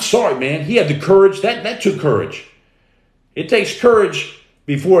 man, I'm sorry, man. He had the courage. That took courage. It takes courage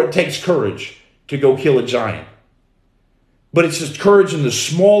before it takes courage to go kill a giant. But it's just courage in the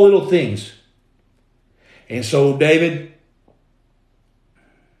small little things. And so David,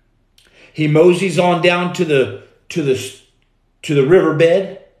 he moseys on down to the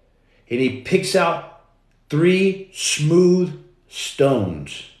riverbed, and he picks out 3 smooth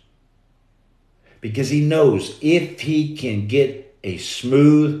stones. Because he knows if he can get a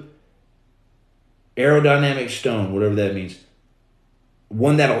smooth, aerodynamic stone, whatever that means,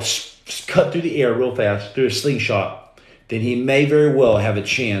 one that'll cut through the air real fast, through a slingshot, then he may very well have a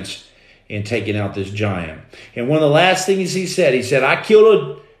chance in taking out this giant. And one of the last things he said, I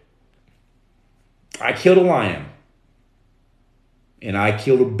killed a lion and I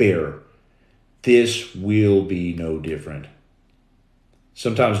killed a bear. This will be no different.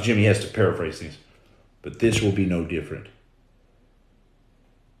 Sometimes Jimmy has to paraphrase things, but this will be no different.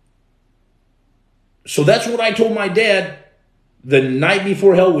 So that's what I told my dad the night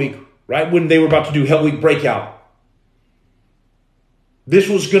before Hell Week, right when they were about to do Hell Week Breakout. This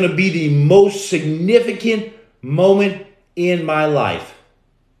was going to be the most significant moment in my life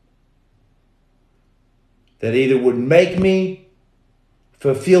that either would make me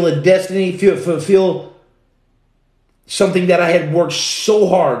fulfill a destiny, fulfill something that I had worked so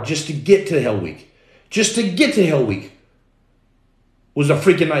hard just to get to Hell Week. Just to get to Hell Week was a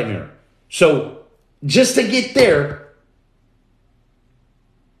freaking nightmare. So just to get there,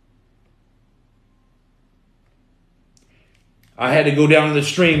 I had to go down to the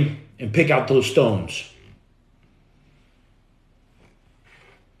stream and pick out those stones.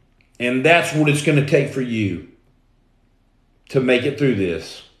 And that's what it's going to take for you to make it through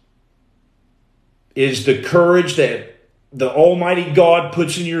this. Is the courage that the Almighty God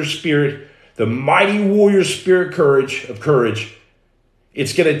puts in your spirit, the mighty warrior spirit of courage.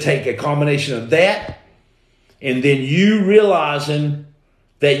 It's going to take a combination of that and then you realizing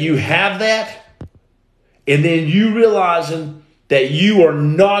that you have that, and then you realizing that you are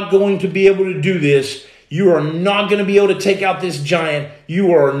not going to be able to do this. You are not going to be able to take out this giant.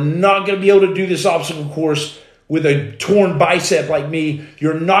 You are not going to be able to do this obstacle course with a torn bicep like me.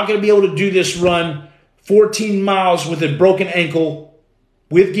 You're not going to be able to do this run 14 miles with a broken ankle,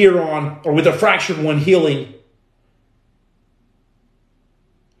 with gear on, or with a fractured one healing.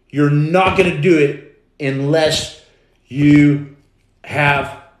 You're not going to do it unless you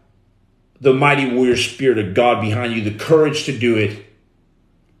have the mighty warrior spirit of God behind you, the courage to do it,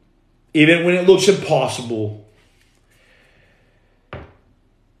 even when it looks impossible.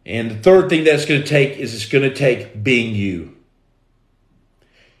 And the third thing that's going to take is it's going to take being you.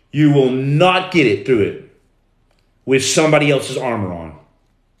 You will not get it through it with somebody else's armor on.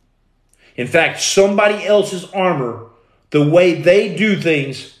 In fact, somebody else's armor, the way they do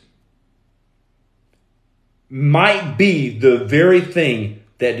things, might be the very thing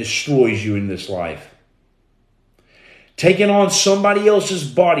that destroys you in this life. Taking on somebody else's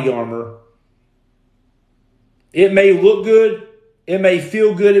body armor, it may look good, it may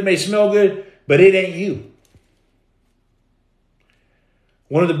feel good, it may smell good, but it ain't you.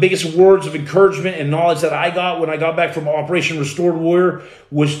 One of the biggest words of encouragement and knowledge that I got when I got back from Operation Restored Warrior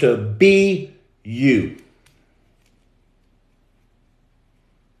was to be you.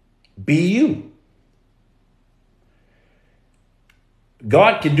 Be you.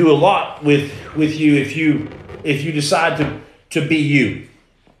 God can do a lot with you if you decide to be you.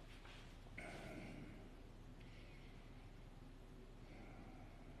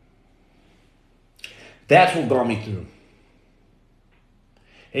 That's what got me through.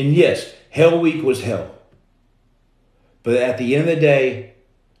 And yes, Hell Week was hell. But at the end of the day,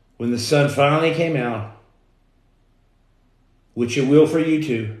 when the sun finally came out, which it will for you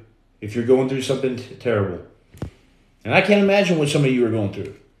too, if you're going through something terrible. And I can't imagine what some of you are going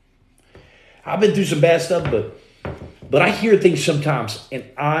through. I've been through some bad stuff, but I hear things sometimes, and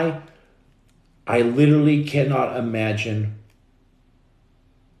I literally cannot imagine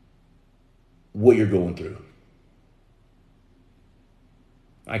what you're going through.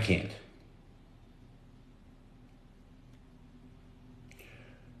 I can't.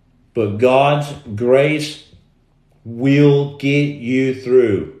 But God's grace will get you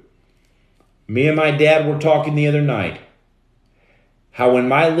through. Me and my dad were talking the other night how when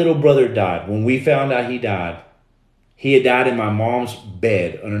my little brother died, when we found out he had died in my mom's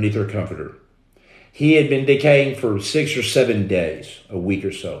bed underneath her comforter. He had been decaying for 6 or 7 days, a week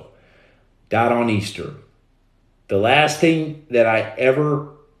or so. Died on Easter. The last thing that I ever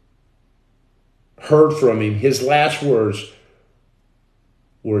heard from him, his last words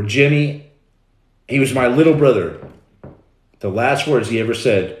were, Jimmy, he was my little brother. The last words he ever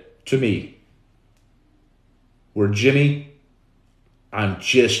said to me were, Jimmy, I'm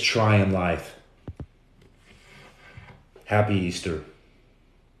just trying life. Happy Easter.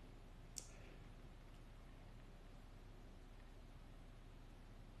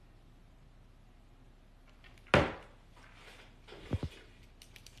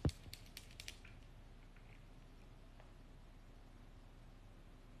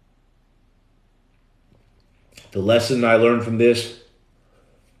 The lesson I learned from this,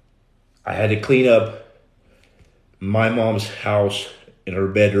 I had to clean up my mom's house in her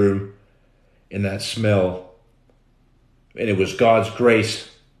bedroom in that smell. And it was God's grace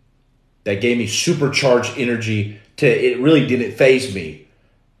that gave me supercharged energy it really didn't faze me.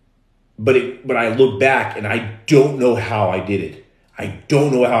 But I look back and I don't know how I did it. I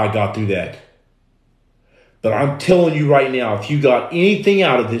don't know how I got through that. But I'm telling you right now, if you got anything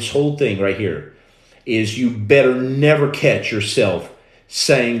out of this whole thing right here, is you better never catch yourself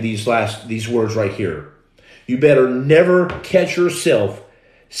saying these words right here. You better never catch yourself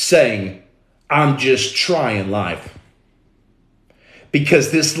saying, I'm just trying life.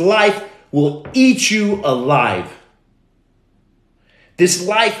 Because this life will eat you alive. This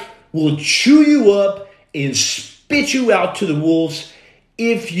life will chew you up and spit you out to the wolves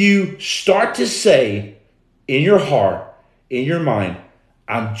if you start to say in your heart, in your mind,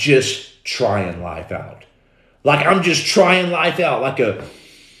 I'm just trying life out. Like I'm just trying life out, like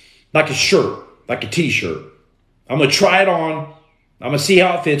a shirt, like a t-shirt. I'm going to try it on. I'm going to see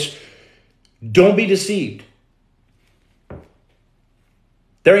how it fits. Don't be deceived.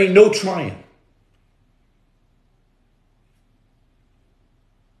 There ain't no trying.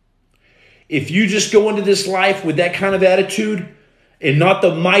 If you just go into this life with that kind of attitude and not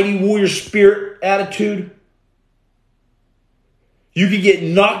the mighty warrior spirit attitude, you could get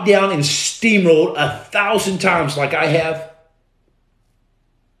knocked down and steamrolled 1,000 times like I have.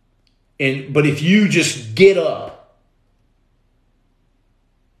 But if you just get up,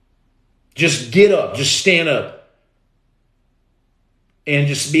 just stand up and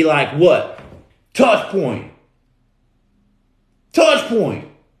just be like, what? TOUCHPOINT. TOUCHPOINT.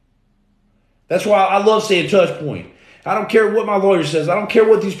 That's why I love saying TOUCHPOINT. I don't care what my lawyer says. I don't care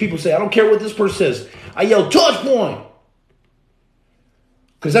what these people say. I don't care what this person says. I yell TOUCHPOINT.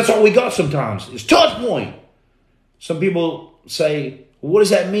 Because that's all we got sometimes is TOUCHPOINT. Some people say, well, what does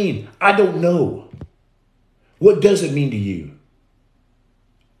that mean? I don't know. What does it mean to you?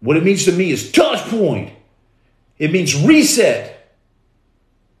 What it means to me is TOUCHPOINT. It means reset.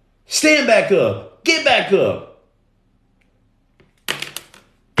 Stand back up. Get back up.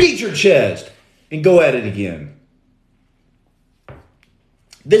 Be your chest and go at it again.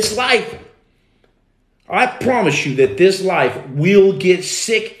 This life, I promise you that this life will get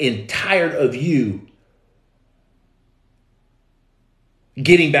sick and tired of you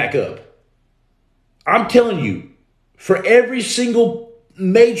getting back up. I'm telling you, for every single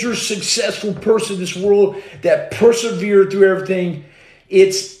major successful person in this world that persevered through everything,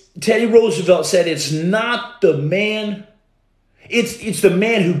 it's Teddy Roosevelt said, it's not the man, it's the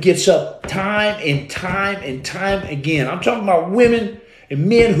man who gets up time and time and time again. I'm talking about women and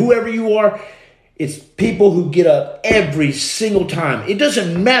men, whoever you are. It's people who get up every single time. It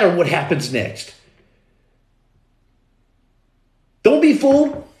doesn't matter what happens next. Don't be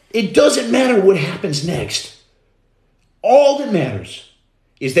fooled. It doesn't matter what happens next. All that matters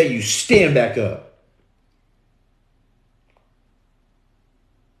is that you stand back up.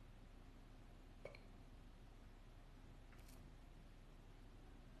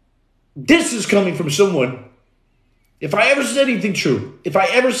 This is coming from someone. If I ever said anything true, if I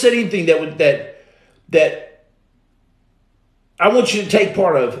ever said anything that I want you to take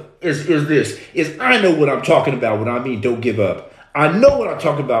part of is I know what I'm talking about when I mean don't give up. I know what I'm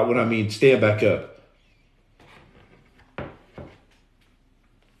talking about when I mean stand back up.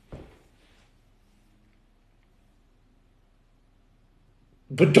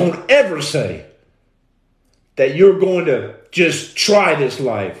 But don't ever say that you're going to just try this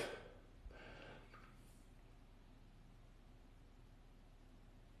life.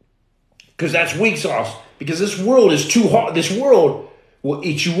 Because that's weak sauce. Because this world is too hard. This world will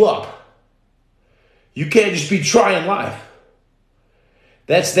eat you up. You can't just be trying life.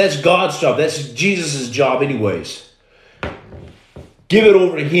 That's God's job. That's Jesus' job anyways. Give it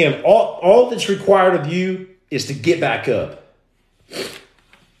over to him. All that's required of you is to get back up.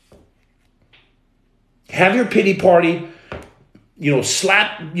 Have your pity party.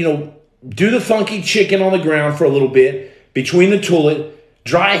 Slap, do the funky chicken on the ground for a little bit. Between the toilet.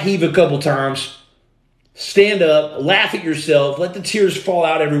 Dry heave a couple times. Stand up. Laugh at yourself. Let the tears fall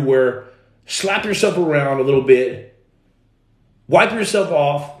out everywhere. Slap yourself around a little bit. Wipe yourself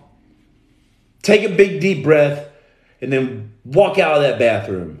off. Take a big deep breath. And then walk out of that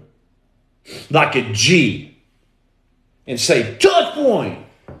bathroom. Like a G. And say, touch point.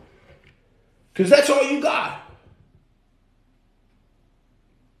 Because that's all you got.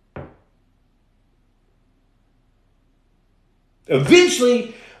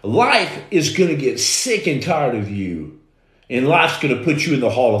 Eventually, life is going to get sick and tired of you. And life's going to put you in the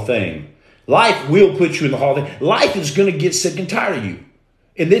Hall of Fame. Life will put you in the Hall of Fame. Life is going to get sick and tired of you.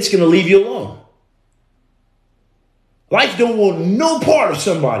 And it's going to leave you alone. Life don't want no part of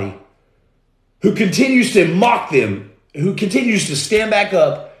somebody who continues to mock them, who continues to stand back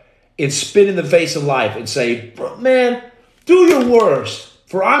up and spit in the face of life and say, man, do your worst,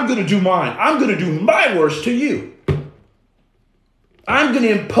 for I'm going to do mine. I'm going to do my worst to you. I'm going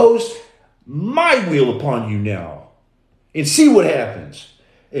to impose my will upon you now and see what happens.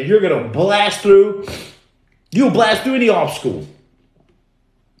 And you're going to blast through. You'll blast through any obstacle.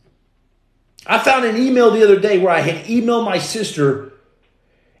 I found an email the other day where I had emailed my sister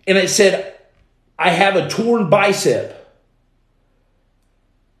and it said, I have a torn bicep.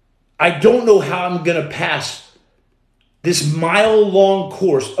 I don't know how I'm going to pass this mile-long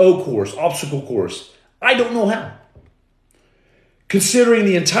course, obstacle course. I don't know how. Considering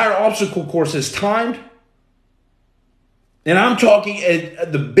the entire obstacle course is timed, and I'm talking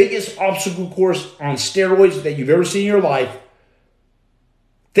the biggest obstacle course on steroids that you've ever seen in your life,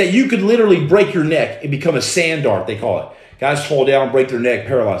 that you could literally break your neck and become a sand dart, they call it. Guys fall down, break their neck,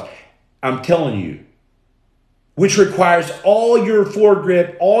 paralyzed. I'm telling you, which requires all your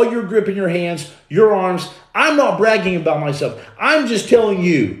foregrip, all your grip in your hands, your arms. I'm not bragging about myself. I'm just telling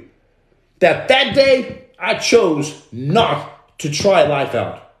you that day I chose not to try life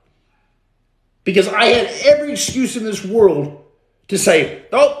out. Because I had every excuse in this world to say,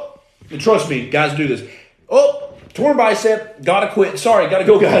 oh, and trust me, guys do this. Oh, torn bicep, gotta quit. Sorry, gotta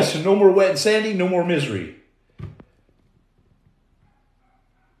go, guys. No more wet and sandy, no more misery.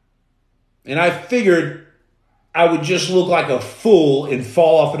 And I figured I would just look like a fool and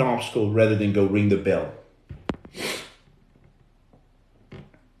fall off an obstacle rather than go ring the bell.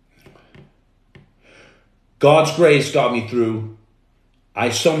 God's grace got me through. I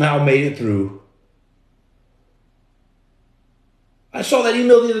somehow made it through. I saw that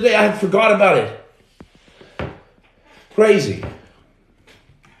email the other day. I had forgot about it. Crazy.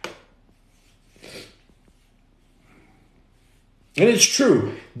 And it's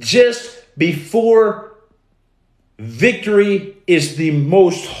true. Just before victory is the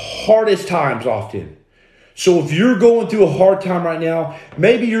most hardest times often. So if you're going through a hard time right now,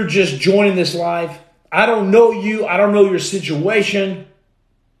 maybe you're just joining this live. I don't know you. I don't know your situation.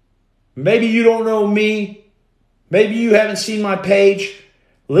 Maybe you don't know me. Maybe you haven't seen my page.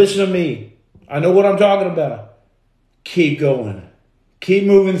 Listen to me. I know what I'm talking about. Keep going. Keep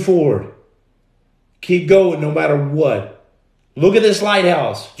moving forward. Keep going no matter what. Look at this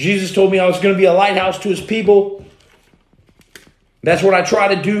lighthouse. Jesus told me I was going to be a lighthouse to his people. That's what I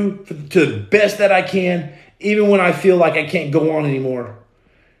try to do to the best that I can, even when I feel like I can't go on anymore.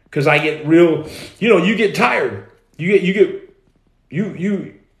 Because I get real, you get tired. You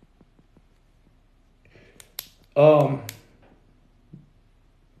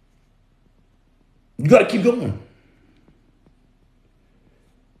got to keep going.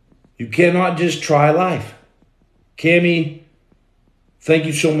 You cannot just try life. Cammie, thank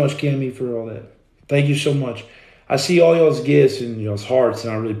you so much, Cammie, for all that. Thank you so much. I see all y'all's gifts and y'all's hearts,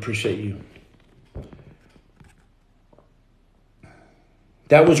 and I really appreciate you.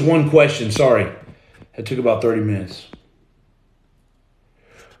 That was one question. Sorry. It took about 30 minutes.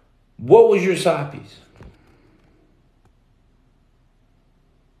 What was your side piece?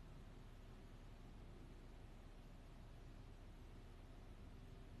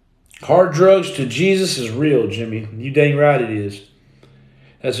 Hard drugs to Jesus is real, Jimmy. You dang right it is.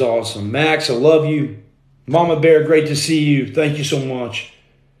 That's awesome. Max, I love you. Mama Bear, great to see you. Thank you so much.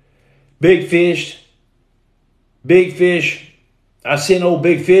 Big Fish. Big Fish. I sent old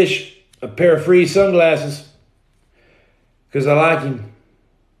Big Fish a pair of free sunglasses because I like him.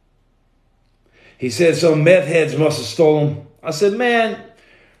 He said some meth heads must have stolen them. I said, man,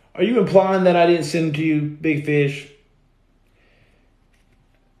 are you implying that I didn't send them to you, Big Fish?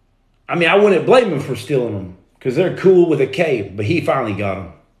 I mean, I wouldn't blame him for stealing them because they're cool with a K, but he finally got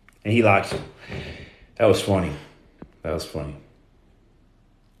them and he likes them. That was funny. That was funny.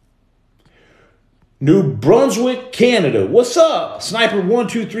 New Brunswick, Canada. What's up? Sniper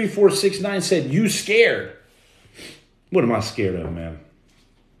 123469 said, you scared. What am I scared of, man?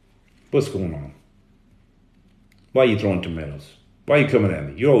 What's going on? Why are you throwing tomatoes? Why are you coming at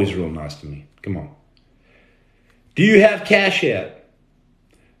me? You're always real nice to me. Come on. Do you have Cash App?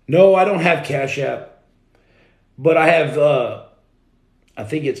 No, I don't have Cash App. But I have, I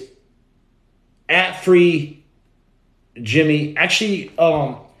think it's @free Jimmy. Actually,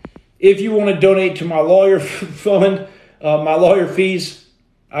 if you want to donate to my lawyer fund, my lawyer fees,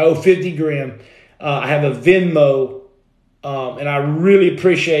 I owe 50 grand. I have a Venmo, and I really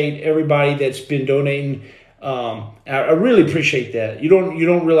appreciate everybody that's been donating. I really appreciate that. You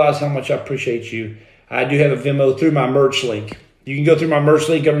don't realize how much I appreciate you. I do have a Venmo through my merch link. You can go through my merch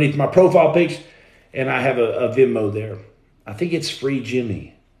link underneath my profile pics, and I have a Venmo there. I think it's Free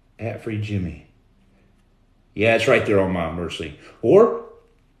Jimmy, @free Jimmy. Yeah, it's right there on my merch link. Or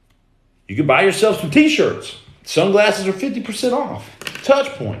you can buy yourself some t-shirts. Sunglasses are 50% off.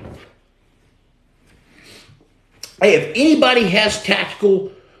 TOUCHPOINT. Hey, if anybody has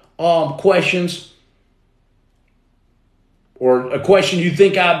tactical questions or a question you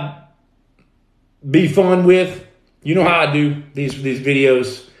think I'd be fun with, you know how I do these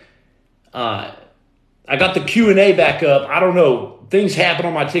videos. I got the Q&A back up. I don't know. Things happen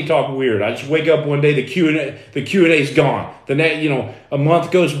on my TikTok weird. I just wake up one day, the Q&A is gone. The next, a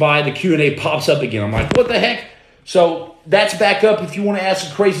month goes by, the Q&A pops up again. I'm like, what the heck? So that's back up. If you want to ask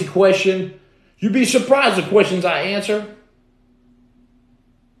a crazy question, you'd be surprised the questions I answer.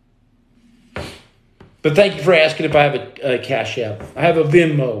 But thank you for asking if I have a Cash App. I have a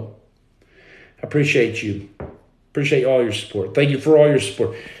Venmo. I appreciate you. Appreciate all your support. Thank you for all your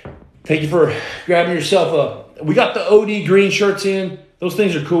support. Thank you for grabbing yourself a... We got the OD green shirts in. Those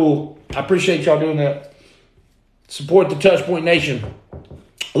things are cool. I appreciate y'all doing that. Support the TOUCHPOINT Nation.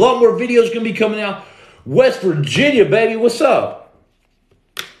 A lot more videos going to be coming out. West Virginia, baby. What's up?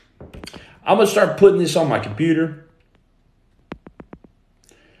 I'm going to start putting this on my computer.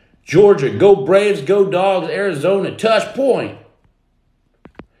 Georgia, go Braves, go Dogs. Arizona, TOUCHPOINT.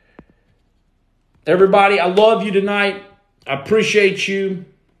 Everybody, I love you tonight. I appreciate you.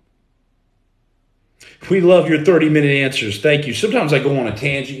 We love your 30-minute answers. Thank you. Sometimes I go on a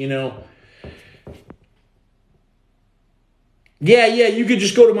tangent, Yeah, you could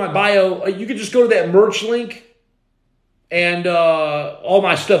just go to my bio. You could just go to that merch link, and all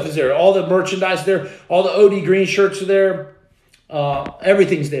my stuff is there. All the merchandise there. All the OD green shirts are there.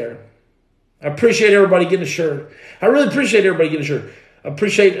 Everything's there. I appreciate everybody getting a shirt. I really appreciate everybody getting a shirt. I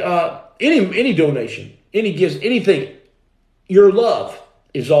appreciate any donation, any gifts, anything. Your love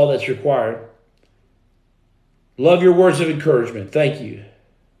is all that's required. Love your words of encouragement. Thank you.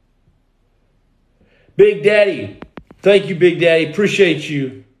 Big Daddy. Thank you, Big Daddy. Appreciate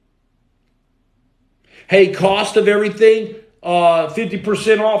you. Hey, cost of everything,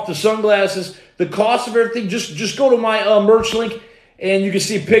 50% off the sunglasses. The cost of everything, just go to my merch link and you can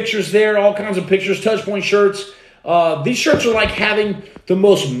see pictures there, all kinds of pictures, TOUCHPOINT shirts. These shirts are like having the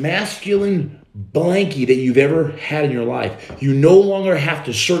most masculine blankie that you've ever had in your life. You no longer have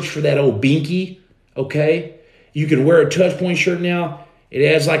to search for that old binky, okay? You can wear a TOUCHPOINT shirt now. It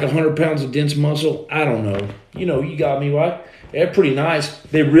adds like 100 pounds of dense muscle. I don't know. You got me, right? They're pretty nice.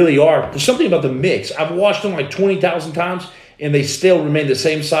 They really are. There's something about the mix. I've washed them like 20,000 times, and they still remain the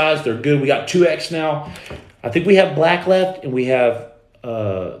same size. They're good. We got 2X now. I think we have black left, and we have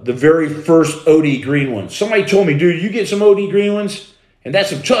the very first OD green ones. Somebody told me, dude, you get some OD green ones, and that's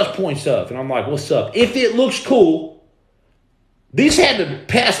some TOUCHPOINT stuff. And I'm like, what's up? If it looks cool, these had to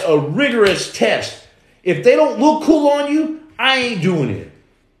pass a rigorous test. If they don't look cool on you, I ain't doing it.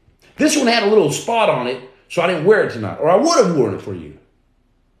 This one had a little spot on it, so I didn't wear it tonight. Or I would have worn it for you.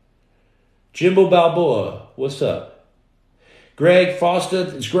 Jimbo Balboa, what's up? Greg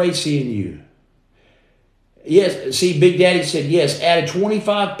Foster, it's great seeing you. Yes, see, Big Daddy said, yes, added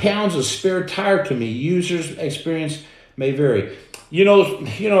 25 pounds of spare tire to me. Users' experience may vary.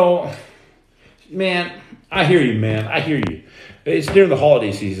 Man, I hear you, man. I hear you. It's during the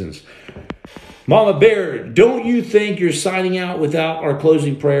holiday seasons. Mama Bear, don't you think you're signing out without our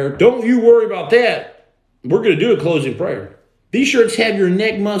closing prayer? Don't you worry about that. We're going to do a closing prayer. These shirts have your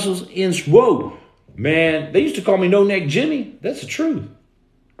neck muscles in. Whoa, man, they used to call me No Neck Jimmy. That's the truth.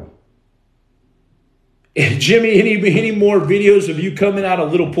 Jimmy, any more videos of you coming out a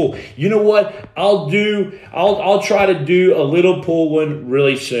little pool? You know what? I'll try to do a little pool one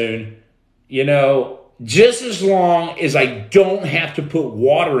really soon. Just as long as I don't have to put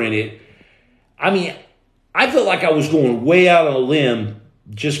water in it. I mean, I felt like I was going way out on a limb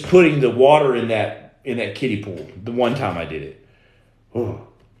just putting the water in that kiddie pool the one time I did it. Oh.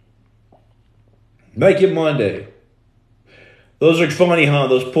 Make it Monday. Those are funny, huh?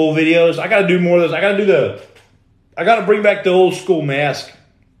 Those pool videos. I got to do more of those. I got to bring back the old school mask.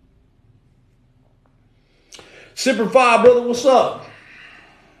 Sipper 5, brother, what's up?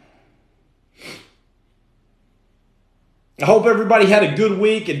 I hope everybody had a good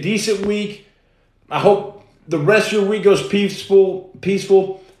week, a decent week. I hope the rest of your week goes peaceful.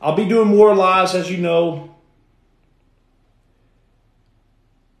 I'll be doing more lives, as you know.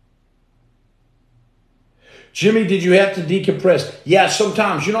 Jimmy, did you have to decompress? Yeah,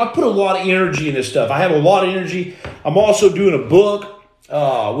 sometimes. I put a lot of energy in this stuff. I have a lot of energy. I'm also doing a book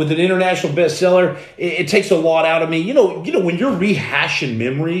with an international bestseller. It takes a lot out of me. When you're rehashing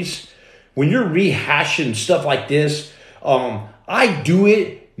memories, when you're rehashing stuff like this, I do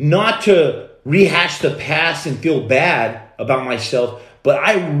it not to rehash the past and feel bad about myself, but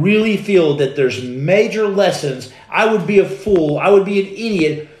I really feel that there's major lessons. I would be a fool, I would be an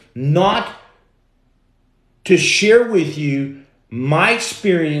idiot not to share with you my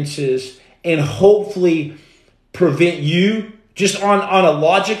experiences and hopefully prevent you, just on a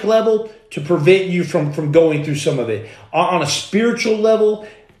logic level, to prevent you from going through some of it. On a spiritual level,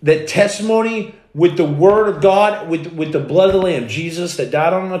 that testimony with the word of God, with the blood of the Lamb, Jesus that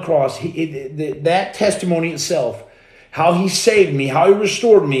died on the cross, that testimony itself, how he saved me, how he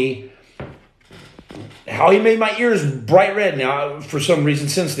restored me, how he made my ears bright red now for some reason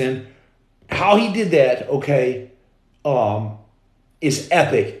since then, how he did that, okay, is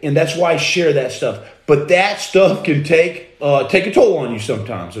epic. And that's why I share that stuff. But that stuff can take a toll on you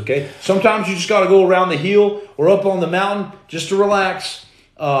sometimes, okay? Sometimes you just got to go around the hill or up on the mountain just to relax.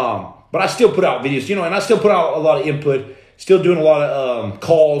 But I still put out videos, and I still put out a lot of input, still doing a lot of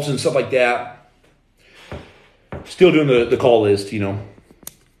calls and stuff like that. Still doing the call list,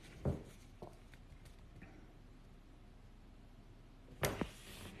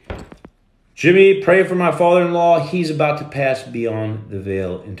 Jimmy, pray for my father-in-law. He's about to pass beyond the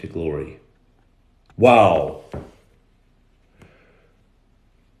veil into glory. Wow.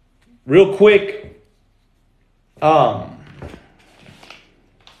 Real quick,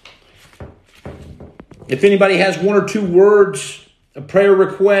 if anybody has one or two words, a prayer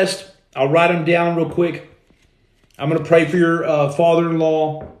request, I'll write them down real quick. I'm going to pray for your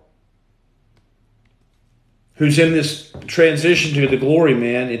father-in-law who's in this transition to the glory,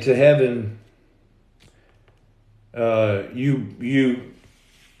 man, into heaven. You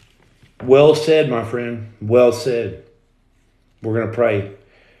well said, my friend. Well said. We're going to pray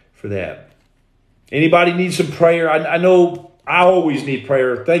for that. Anybody need some prayer? I know I always need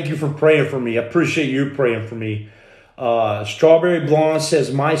prayer. Thank you for praying for me. I appreciate you praying for me. Strawberry Blonde says,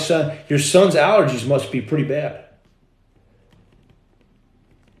 your son's allergies must be pretty bad.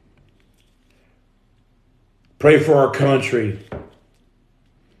 Pray for our country.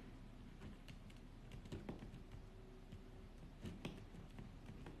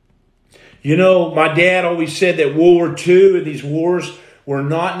 You know, my dad always said that World War II and these wars were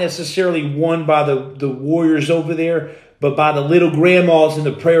not necessarily won by the warriors over there, but by the little grandmas in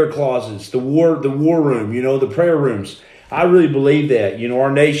the prayer closets, the war room, you know, the prayer rooms. I really believe that. You know,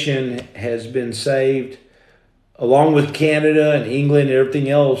 our nation has been saved, along with Canada and England and everything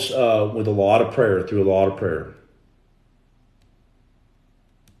else, with a lot of prayer, through a lot of prayer.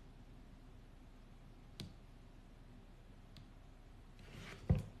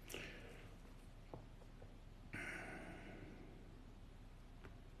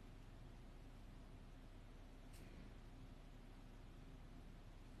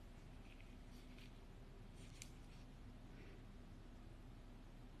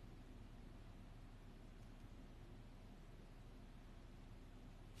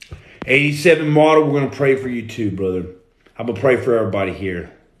 '87 model, we're going to pray for you too, brother. I'm going to pray for everybody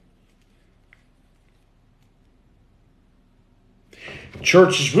here.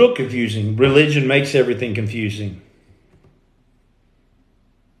 Church is real confusing. Religion makes everything confusing.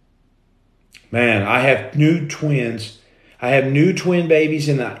 Man, I have new twins. I have new twin babies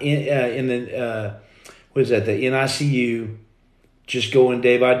in the what is that? The NICU. Just going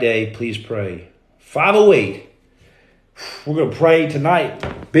day by day. Please pray. 508. We're going to pray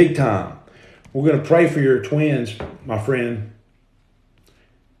tonight, big time. We're going to pray for your twins, my friend.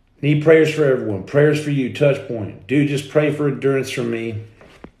 Need prayers for everyone. Prayers for you, TOUCHPOINT. Dude, just pray for endurance from me.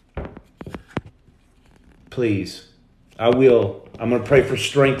 Please. I will. I'm going to pray for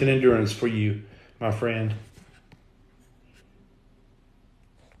strength and endurance for you, my friend.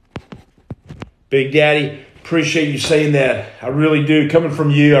 Big Daddy, appreciate you saying that. I really do. Coming from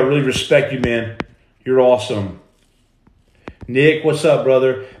you, I really respect you, man. You're awesome. Nick, what's up,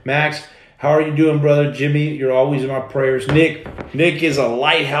 brother? Max, how are you doing, brother? Jimmy, you're always in my prayers. Nick is a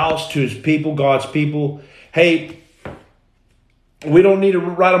lighthouse to his people, God's people. Hey, we don't need to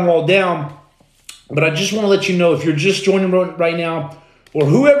write them all down, but I just want to let you know, if you're just joining right now, or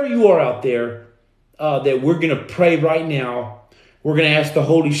whoever you are out there, that we're going to pray right now. We're going to ask the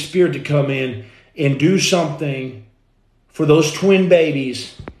Holy Spirit to come in and do something for those twin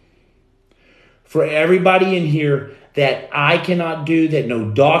babies, for everybody in here, that I cannot do, that no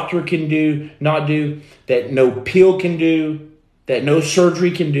doctor can not do, that no pill can do, that no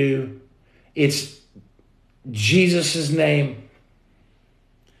surgery can do. It's Jesus' name,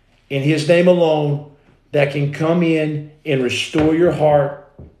 in his name alone, that can come in and restore your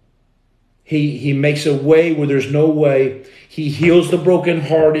heart. He makes a way where there's no way. He heals the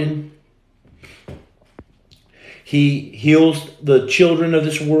brokenhearted. He heals the children of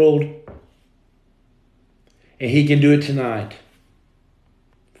this world. And he can do it tonight.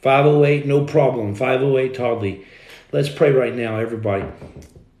 508, no problem. 508, Toddley. Let's pray right now, everybody.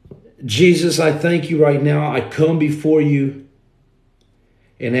 Jesus, I thank you right now. I come before you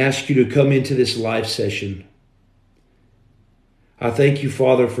and ask you to come into this live session. I thank you,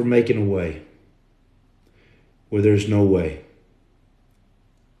 Father, for making a way where there's no way.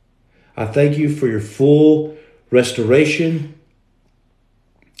 I thank you for your full restoration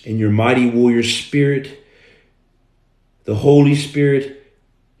and your mighty warrior spirit, the Holy Spirit,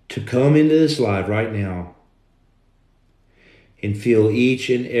 to come into this live right now and fill each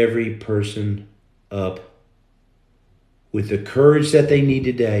and every person up with the courage that they need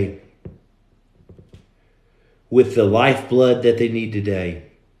today, with the lifeblood that they need today,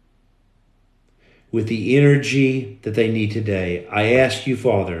 with the energy that they need today. I ask you,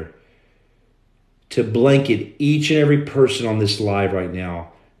 Father, to blanket each and every person on this live right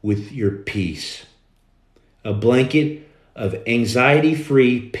now with your peace, a blanket of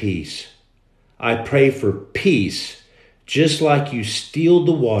anxiety-free peace. I pray for peace, just like you stilled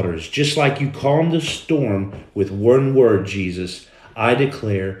the waters, just like you calmed the storm with one word, Jesus. I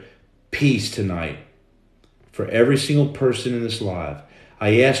declare peace tonight for every single person in this live.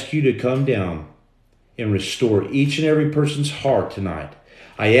 I ask you to come down and restore each and every person's heart tonight.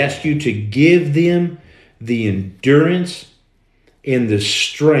 I ask you to give them the endurance and the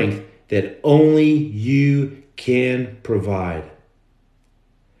strength that only you can provide.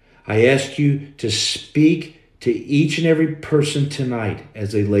 I ask you to speak to each and every person tonight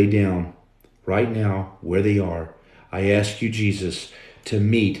as they lay down right now where they are. I ask you, Jesus, to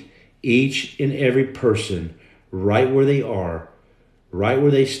meet each and every person right where they are, right where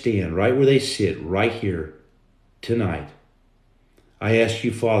they stand, right where they sit, right here tonight. I ask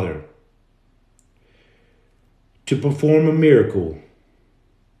you, Father, to perform a miracle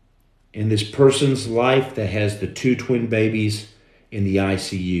in this person's life that has the two twin babies in the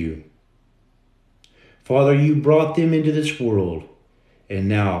ICU. Father, you brought them into this world, and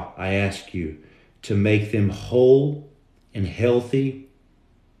now I ask you to make them whole and healthy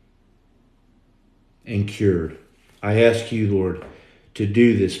and cured. I ask you, Lord, to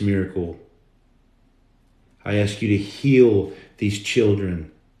do this miracle. I ask you to heal these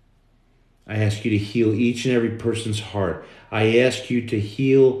children. I ask you to heal each and every person's heart. I ask you to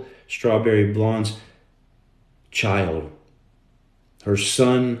heal Strawberry Blonde's child, her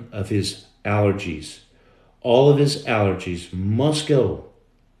son of his allergies. All of his allergies must go.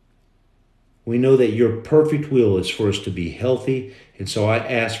 We know that your perfect will is for us to be healthy, and so I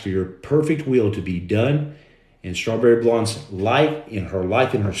ask for your perfect will to be done in Strawberry Blonde's life, in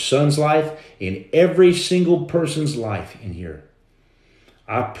her son's life, in every single person's life in here.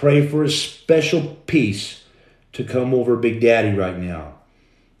 I pray for a special peace to come over Big Daddy right now.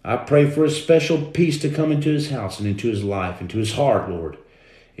 I pray for a special peace to come into his house and into his life, into his heart, Lord,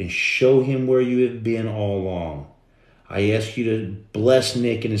 and show him where you have been all along. I ask you to bless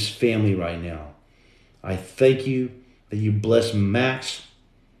Nick and his family right now. I thank you that you bless Max.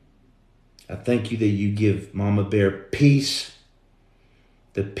 I thank you that you give Mama Bear peace,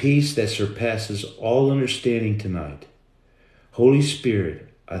 the peace that surpasses all understanding tonight. Holy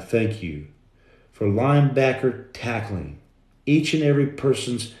Spirit, I thank you for linebacker tackling each and every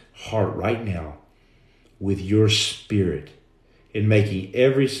person's heart right now with your spirit and making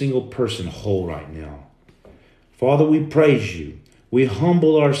every single person whole right now. Father, we praise you. We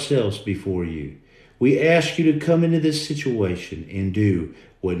humble ourselves before you. We ask you to come into this situation and do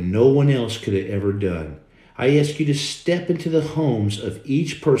what no one else could have ever done. I ask you to step into the homes of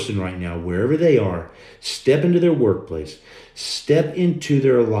each person right now, wherever they are. Step into their workplace. Step into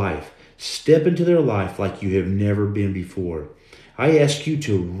their life. Step into their life like you have never been before. I ask you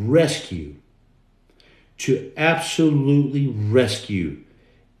to rescue, to absolutely rescue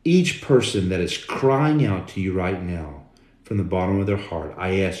each person that is crying out to you right now from the bottom of their heart.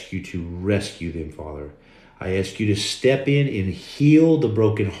 I ask you to rescue them, Father. I ask you to step in and heal the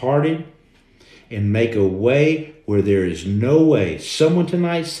brokenhearted and make a way where there is no way. Someone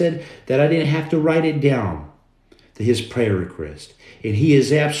tonight said that I didn't have to write it down, his prayer request. And he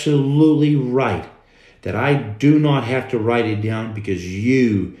is absolutely right that I do not have to write it down because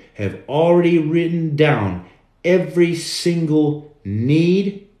you have already written down every single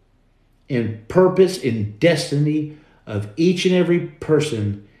need and purpose and destiny of each and every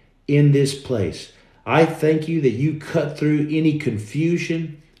person in this place. I thank you that you cut through any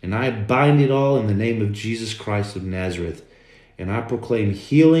confusion, and I bind it all in the name of Jesus Christ of Nazareth. And I proclaim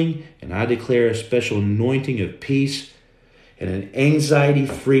healing, and I declare a special anointing of peace and an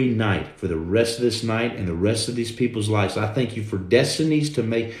anxiety-free night for the rest of this night and the rest of these people's lives. I thank you for destinies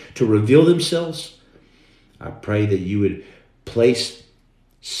to reveal themselves. I pray that you would place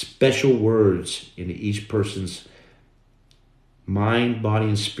special words into each person's mind, body,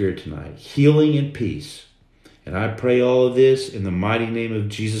 and spirit tonight. Healing and peace. And I pray all of this in the mighty name of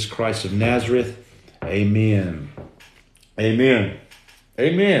Jesus Christ of Nazareth. Amen. Amen.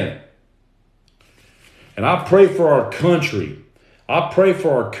 Amen. And I pray for our country. I pray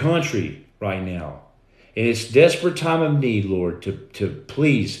for our country right now. In its desperate time of need, Lord, to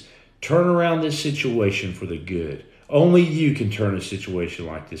please turn around this situation for the good. Only you can turn a situation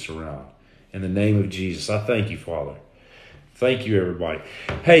like this around. In the name of Jesus, I thank you, Father. Thank you, everybody.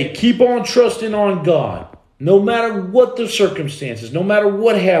 Hey, keep on trusting on God. No matter what the circumstances, no matter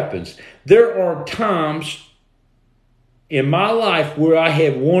what happens, there are times in my life where I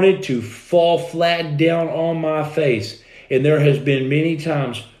have wanted to fall flat down on my face. And there has been many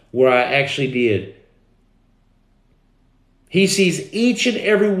times where I actually did. He sees each and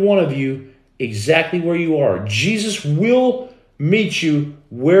every one of you exactly where you are. Jesus will meet you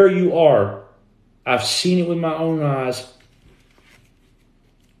where you are. I've seen it with my own eyes.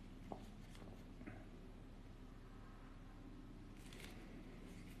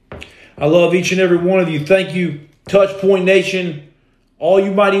 I love each and every one of you. Thank you, TOUCHPOINT Nation, all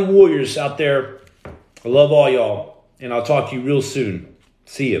you mighty warriors out there. I love all y'all. And I'll talk to you real soon.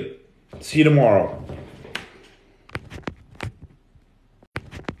 See you. See you tomorrow.